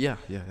judge. Yeah,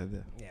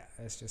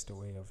 it's just a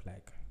way of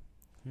like,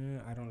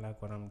 I don't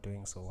like what I'm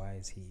doing, so why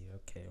is he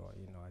okay? Or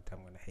you know what,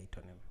 I'm gonna hate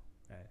on him.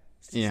 Right?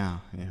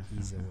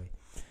 Easy way.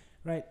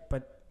 Right,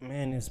 but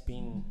man, it's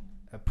been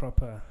a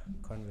proper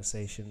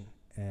conversation.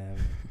 I'm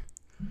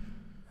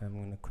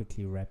gonna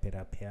quickly wrap it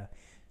up here.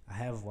 I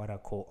have what I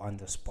call on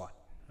the spot.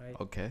 Right.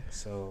 Okay.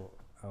 So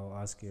I'll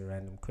ask you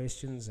random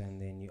questions, and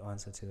then you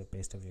answer to the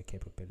best of your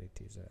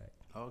capabilities. All right.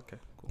 Okay.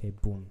 Cool. Okay.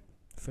 Boom.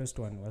 First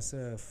one. What's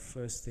the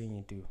first thing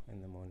you do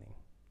in the morning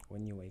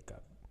when you wake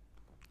up?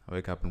 I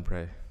wake up and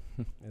pray.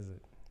 Is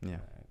it? Yeah.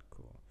 Right,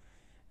 cool.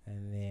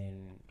 And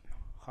then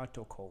hot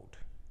or cold?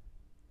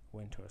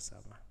 Winter or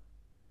summer?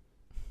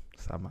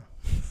 Summer.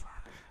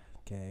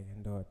 Okay,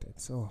 and what?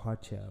 It's so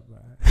hot here,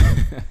 but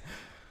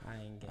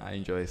I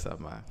enjoy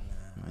summer.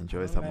 Nah, I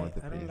enjoy summer with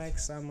the I don't like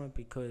summer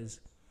because,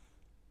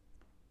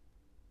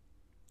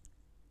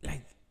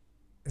 like,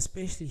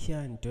 especially here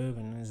in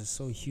Durban, it's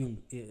so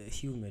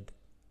humid.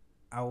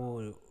 I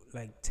will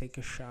like take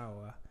a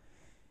shower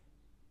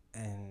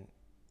and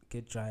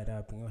get dried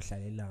up and go to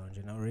the lounge,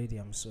 and already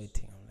I'm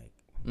sweating. I'm like,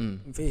 you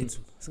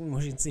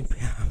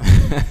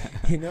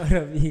know what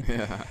I mean?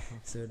 Yeah.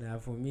 So now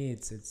for me,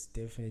 it's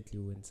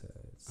definitely winter.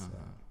 It's,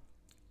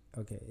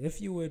 okay,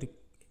 if you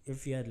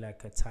had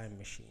like a time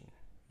machine,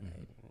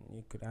 right,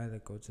 you could either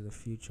go to the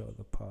future or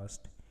the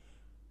past.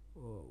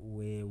 Or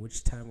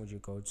which time would you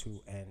go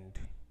to and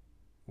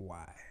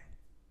why?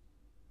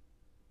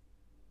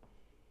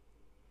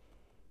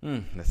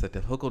 That's a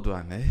difficult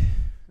one, eh?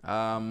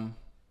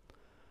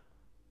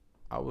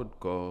 I would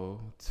go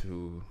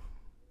to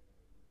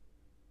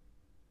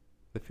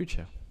the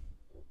future.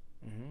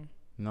 You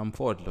know, I'm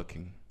forward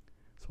looking.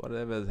 So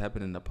whatever has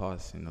happened in the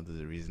past, you know, there's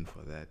a reason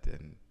for that,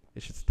 and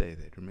it should stay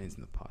there. It remains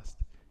in the past.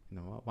 You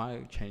know,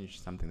 why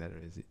change something that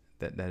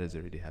has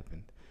already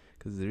happened?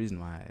 Because there's a reason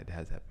why it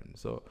has happened.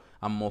 So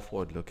I'm more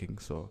forward looking.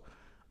 So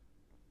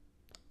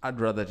I'd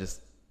rather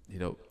just, you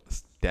know,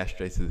 dash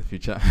straight to the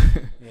future.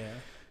 Yeah.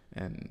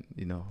 And,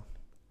 you know,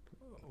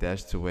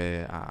 dash to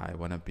where I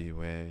want to be,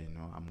 where, you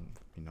know, I'm,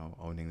 you know,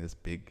 owning this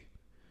big,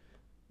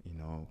 you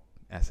know,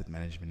 asset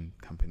management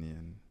company,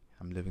 and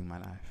I'm living my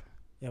life.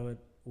 Yeah, but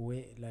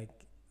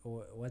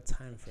what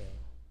time frame?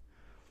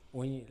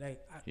 When you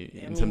like,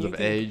 in terms of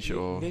age,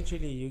 or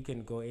literally, you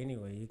can go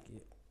anywhere.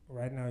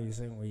 Right now, you're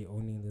saying, well, you're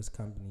owning this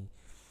company.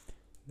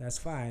 That's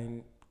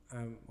fine.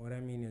 What I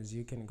mean is,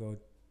 you can go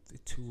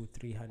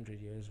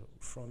 200-300 years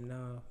from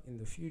now in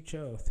the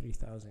future, or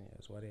 3,000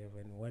 years, whatever.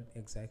 And what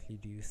exactly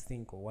do you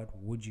think, or what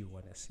would you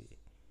want to see?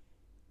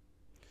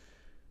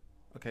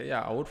 Okay,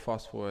 yeah, I would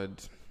fast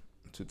forward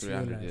to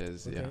 300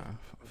 years, okay.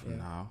 From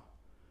now.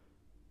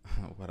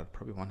 What I'd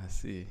probably want to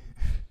see.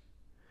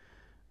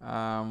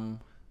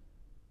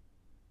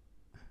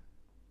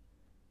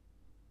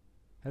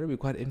 That would be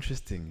quite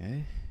interesting,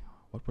 eh?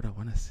 What would I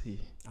want to see?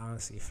 I want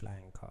to see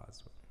flying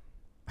cars.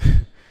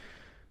 I'm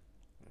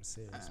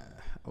serious.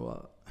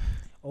 Well,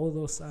 all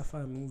those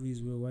sci-fi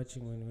movies we were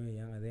watching when we were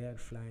younger, they had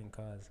flying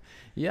cars.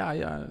 Yeah,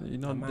 you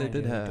know, they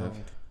did have.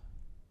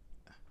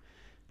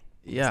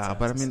 Yeah,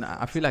 but I mean,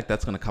 I feel like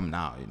that's going to come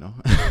now, you know?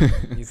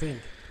 You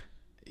think?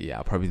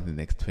 Yeah, probably in the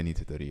next 20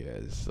 to 30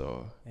 years.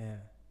 So, yeah.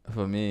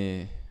 For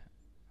me,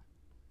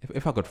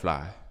 if I could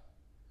fly,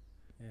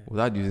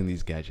 without using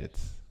these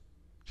gadgets,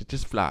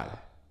 just fly.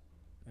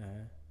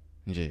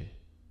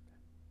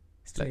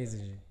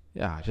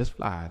 Yeah, just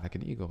fly like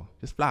an eagle.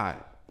 Just fly.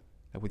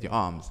 Like with your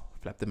arms,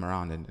 flap them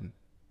around and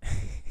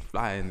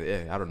fly in the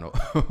air. I don't know.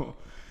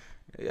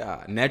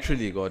 Yeah,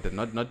 naturally, God,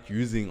 not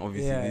using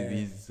obviously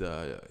these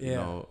you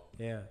know,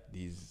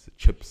 these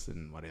chips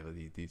and whatever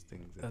these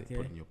things that they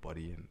put in your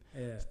body and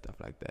stuff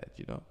like that,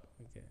 you know.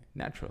 Okay.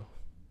 Natural.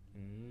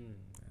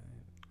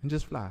 And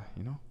just fly,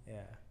 you know.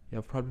 Yeah. You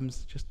have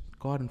problems, just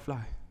go out and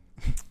fly.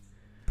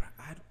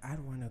 I'd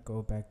want to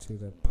go back to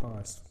the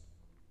past.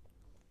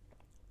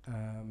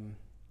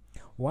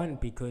 One,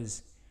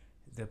 because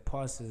the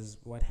past is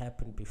what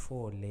happened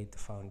before laid the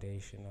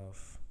foundation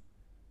of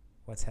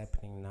what's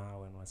happening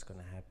now and what's going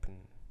to happen.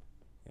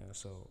 You know,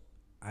 so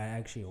I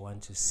actually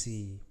want to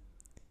see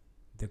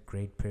the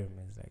Great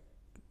Pyramids, like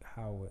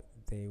how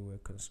they were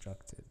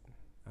constructed.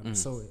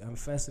 I'm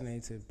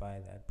fascinated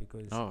by that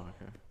because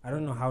I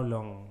don't know how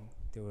long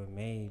they were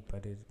made,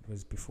 but it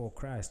was before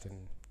Christ,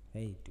 and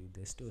hey, dude,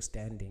 they're still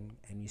standing,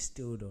 and you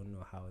still don't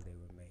know how they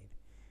were made.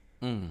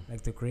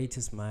 Like the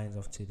greatest minds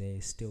of today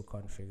still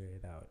can't figure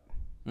it out.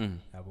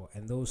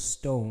 And those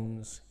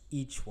stones,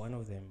 each one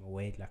of them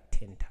weighed like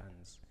 10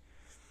 tons.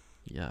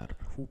 Yeah.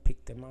 Who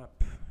picked them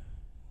up?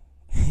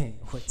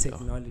 What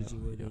technology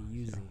were they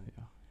using?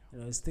 You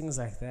know, it's things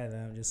like that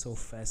I'm just so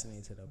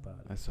fascinated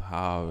about. That's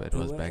how it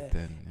was back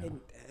then. And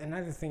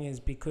another thing is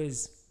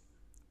because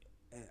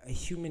a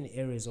human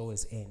eras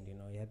always end. You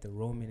know, you had the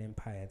Roman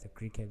Empire, the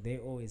Greek Empire, they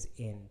always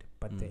end,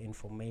 but the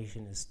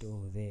information is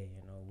still there.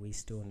 You know, we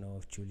still know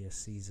of Julius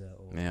Caesar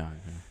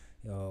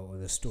or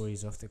the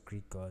stories of the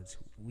Greek gods.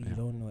 We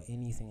don't know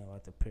anything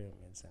about the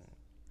pyramids and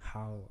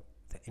how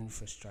the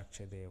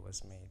infrastructure there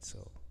was made.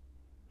 So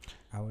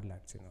I would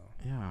like to know.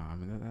 Yeah, I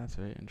mean, that's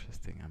very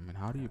interesting. I mean,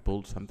 how do you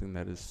build something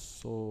that is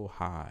so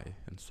high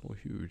and so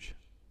huge?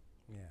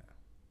 Yeah.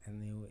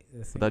 And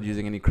without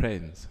using any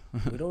cranes?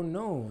 We don't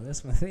know.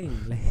 That's my thing.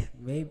 Like,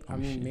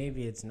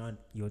 maybe it's not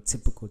your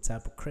typical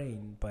type of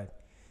crane,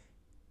 but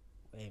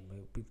it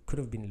could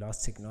have been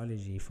lost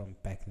technology from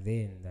back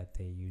then that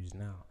they use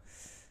now.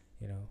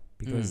 You know,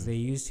 because they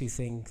used to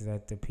think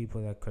that the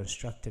people that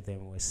constructed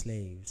them were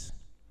slaves.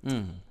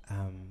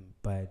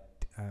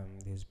 But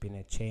there's been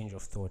a change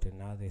of thought, and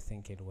now they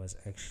think it was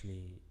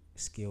actually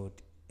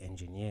skilled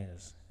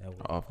engineers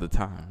of the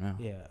time.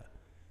 Yeah.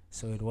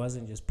 So it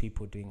wasn't just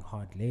people doing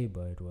hard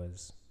labor; it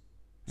was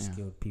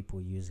skilled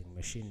people using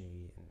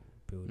machinery and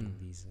building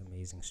these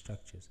amazing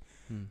structures.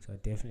 So I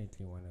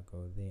definitely want to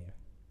go there.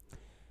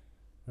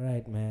 All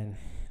right, man.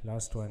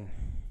 Last one: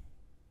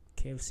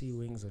 KFC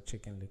wings or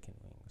chicken licking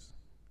wings?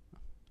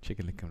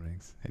 Chicken licking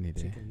wings, any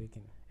day. Chicken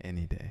licking.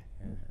 Any day.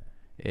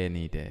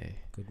 Any day.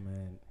 Good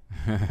man.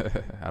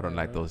 I don't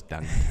like those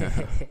dunked.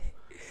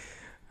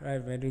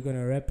 Right, man. We're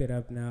gonna wrap it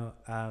up now.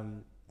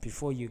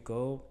 Before you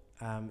go,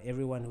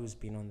 everyone who's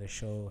been on the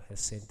show has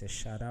sent a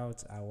shout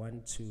out. I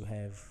want to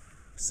have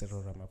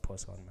Cyril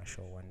Ramaphosa on my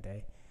show one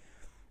day.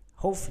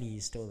 Hopefully,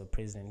 he's still the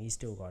president. He's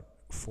still got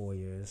 4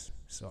 years,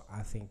 so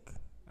I think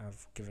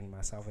I've given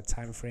myself a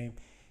time frame.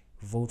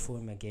 Vote for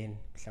him again.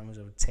 Someone's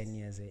over 10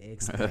 years.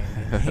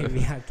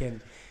 Maybe I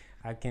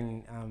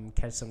can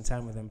catch some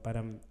time with him. But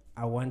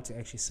I want to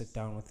actually sit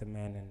down with the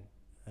man and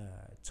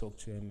talk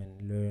to him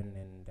and learn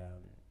and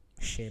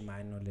share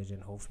my knowledge,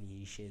 and hopefully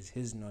he shares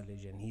his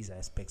knowledge and his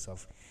aspects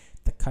of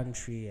the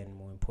country and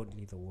more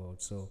importantly the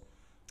world. So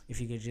if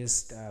you could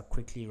just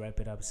quickly wrap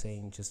it up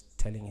saying, just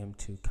telling him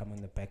to come on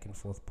the Back and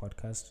Forth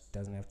podcast. It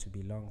doesn't have to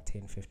be long,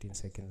 10-15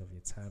 seconds of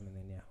your time, and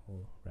then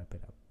we'll wrap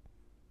it up.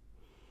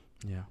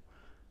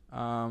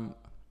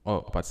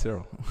 About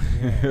Cyril.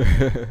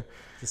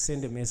 Just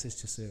send a message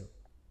to Cyril.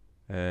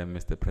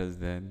 Mr.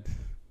 President,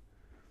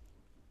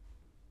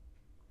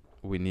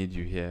 we need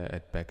you here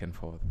at Back and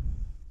Forth.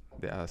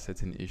 There are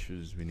certain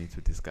issues we need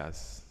to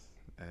discuss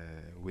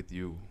with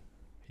you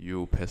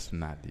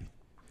personally.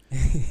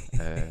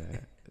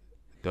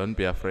 Don't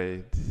be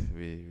afraid.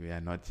 We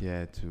are not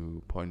here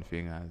to point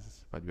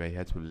fingers, but we are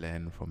here to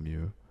learn from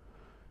you.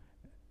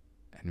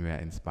 And we are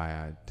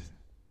inspired.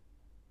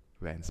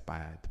 We are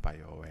inspired by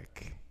your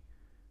work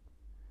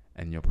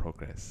and your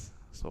progress.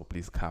 So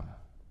please come.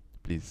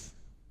 Please.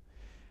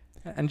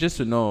 And just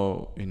to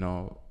know,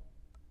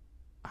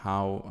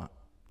 how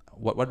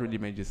what really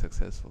made you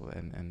successful,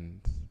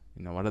 and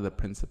what are the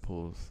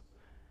principles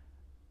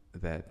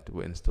that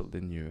were instilled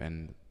in you,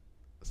 and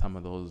some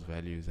of those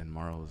values and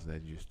morals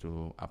that you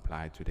still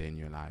apply today in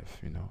your life,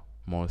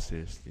 more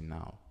seriously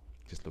now,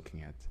 just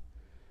looking at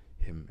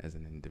him as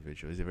an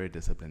individual. He's a very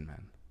disciplined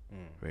man,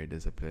 very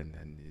disciplined,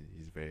 and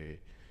he's very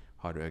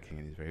hardworking,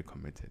 and he's very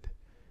committed.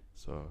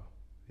 So,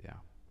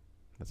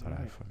 that's what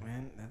I have for me.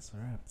 Man, that's a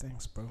wrap.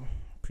 Thanks, bro.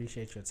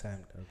 Appreciate your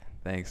time, dog.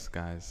 Thanks,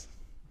 guys.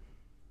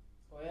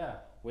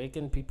 Where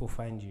can people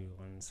find you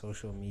on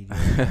social media?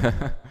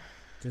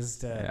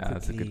 Just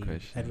that's a good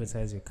question.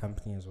 Advertise your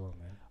company as well,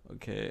 man.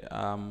 Okay,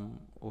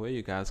 where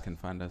you guys can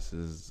find us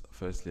is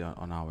firstly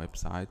on our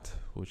website,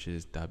 which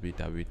is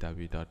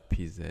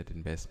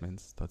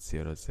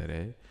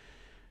www.pzinvestments.co.za.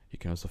 You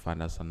can also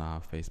find us on our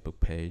Facebook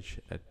page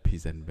at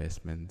PZ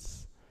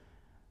Investments.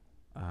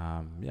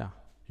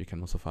 You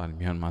can also find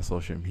me on my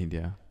social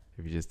media.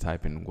 If you just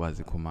type in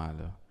Ngwazi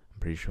Khumalo, I'm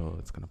pretty sure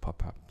it's going to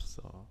pop up.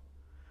 So,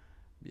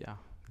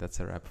 that's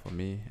a wrap for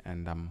me.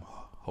 And I'm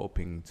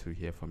hoping to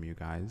hear from you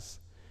guys.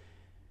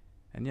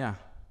 And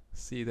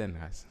see you then,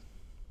 guys.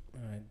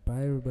 All right.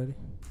 Bye, everybody.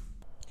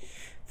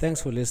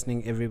 Thanks for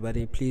listening,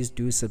 everybody. Please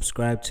do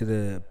subscribe to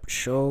the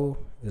show.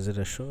 Is it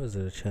a show? Is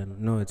it a channel?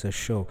 No, it's a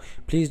show.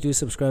 Please do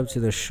subscribe to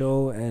the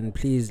show, and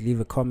please leave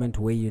a comment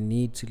where you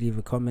need to leave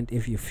a comment.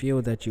 If you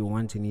feel that you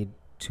need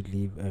to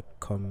leave a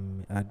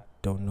comment, I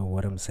don't know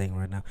what I'm saying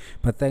right now.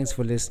 But thanks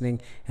for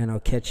listening, and I'll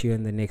catch you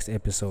in the next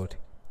episode.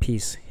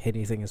 Peace.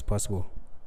 Anything is possible.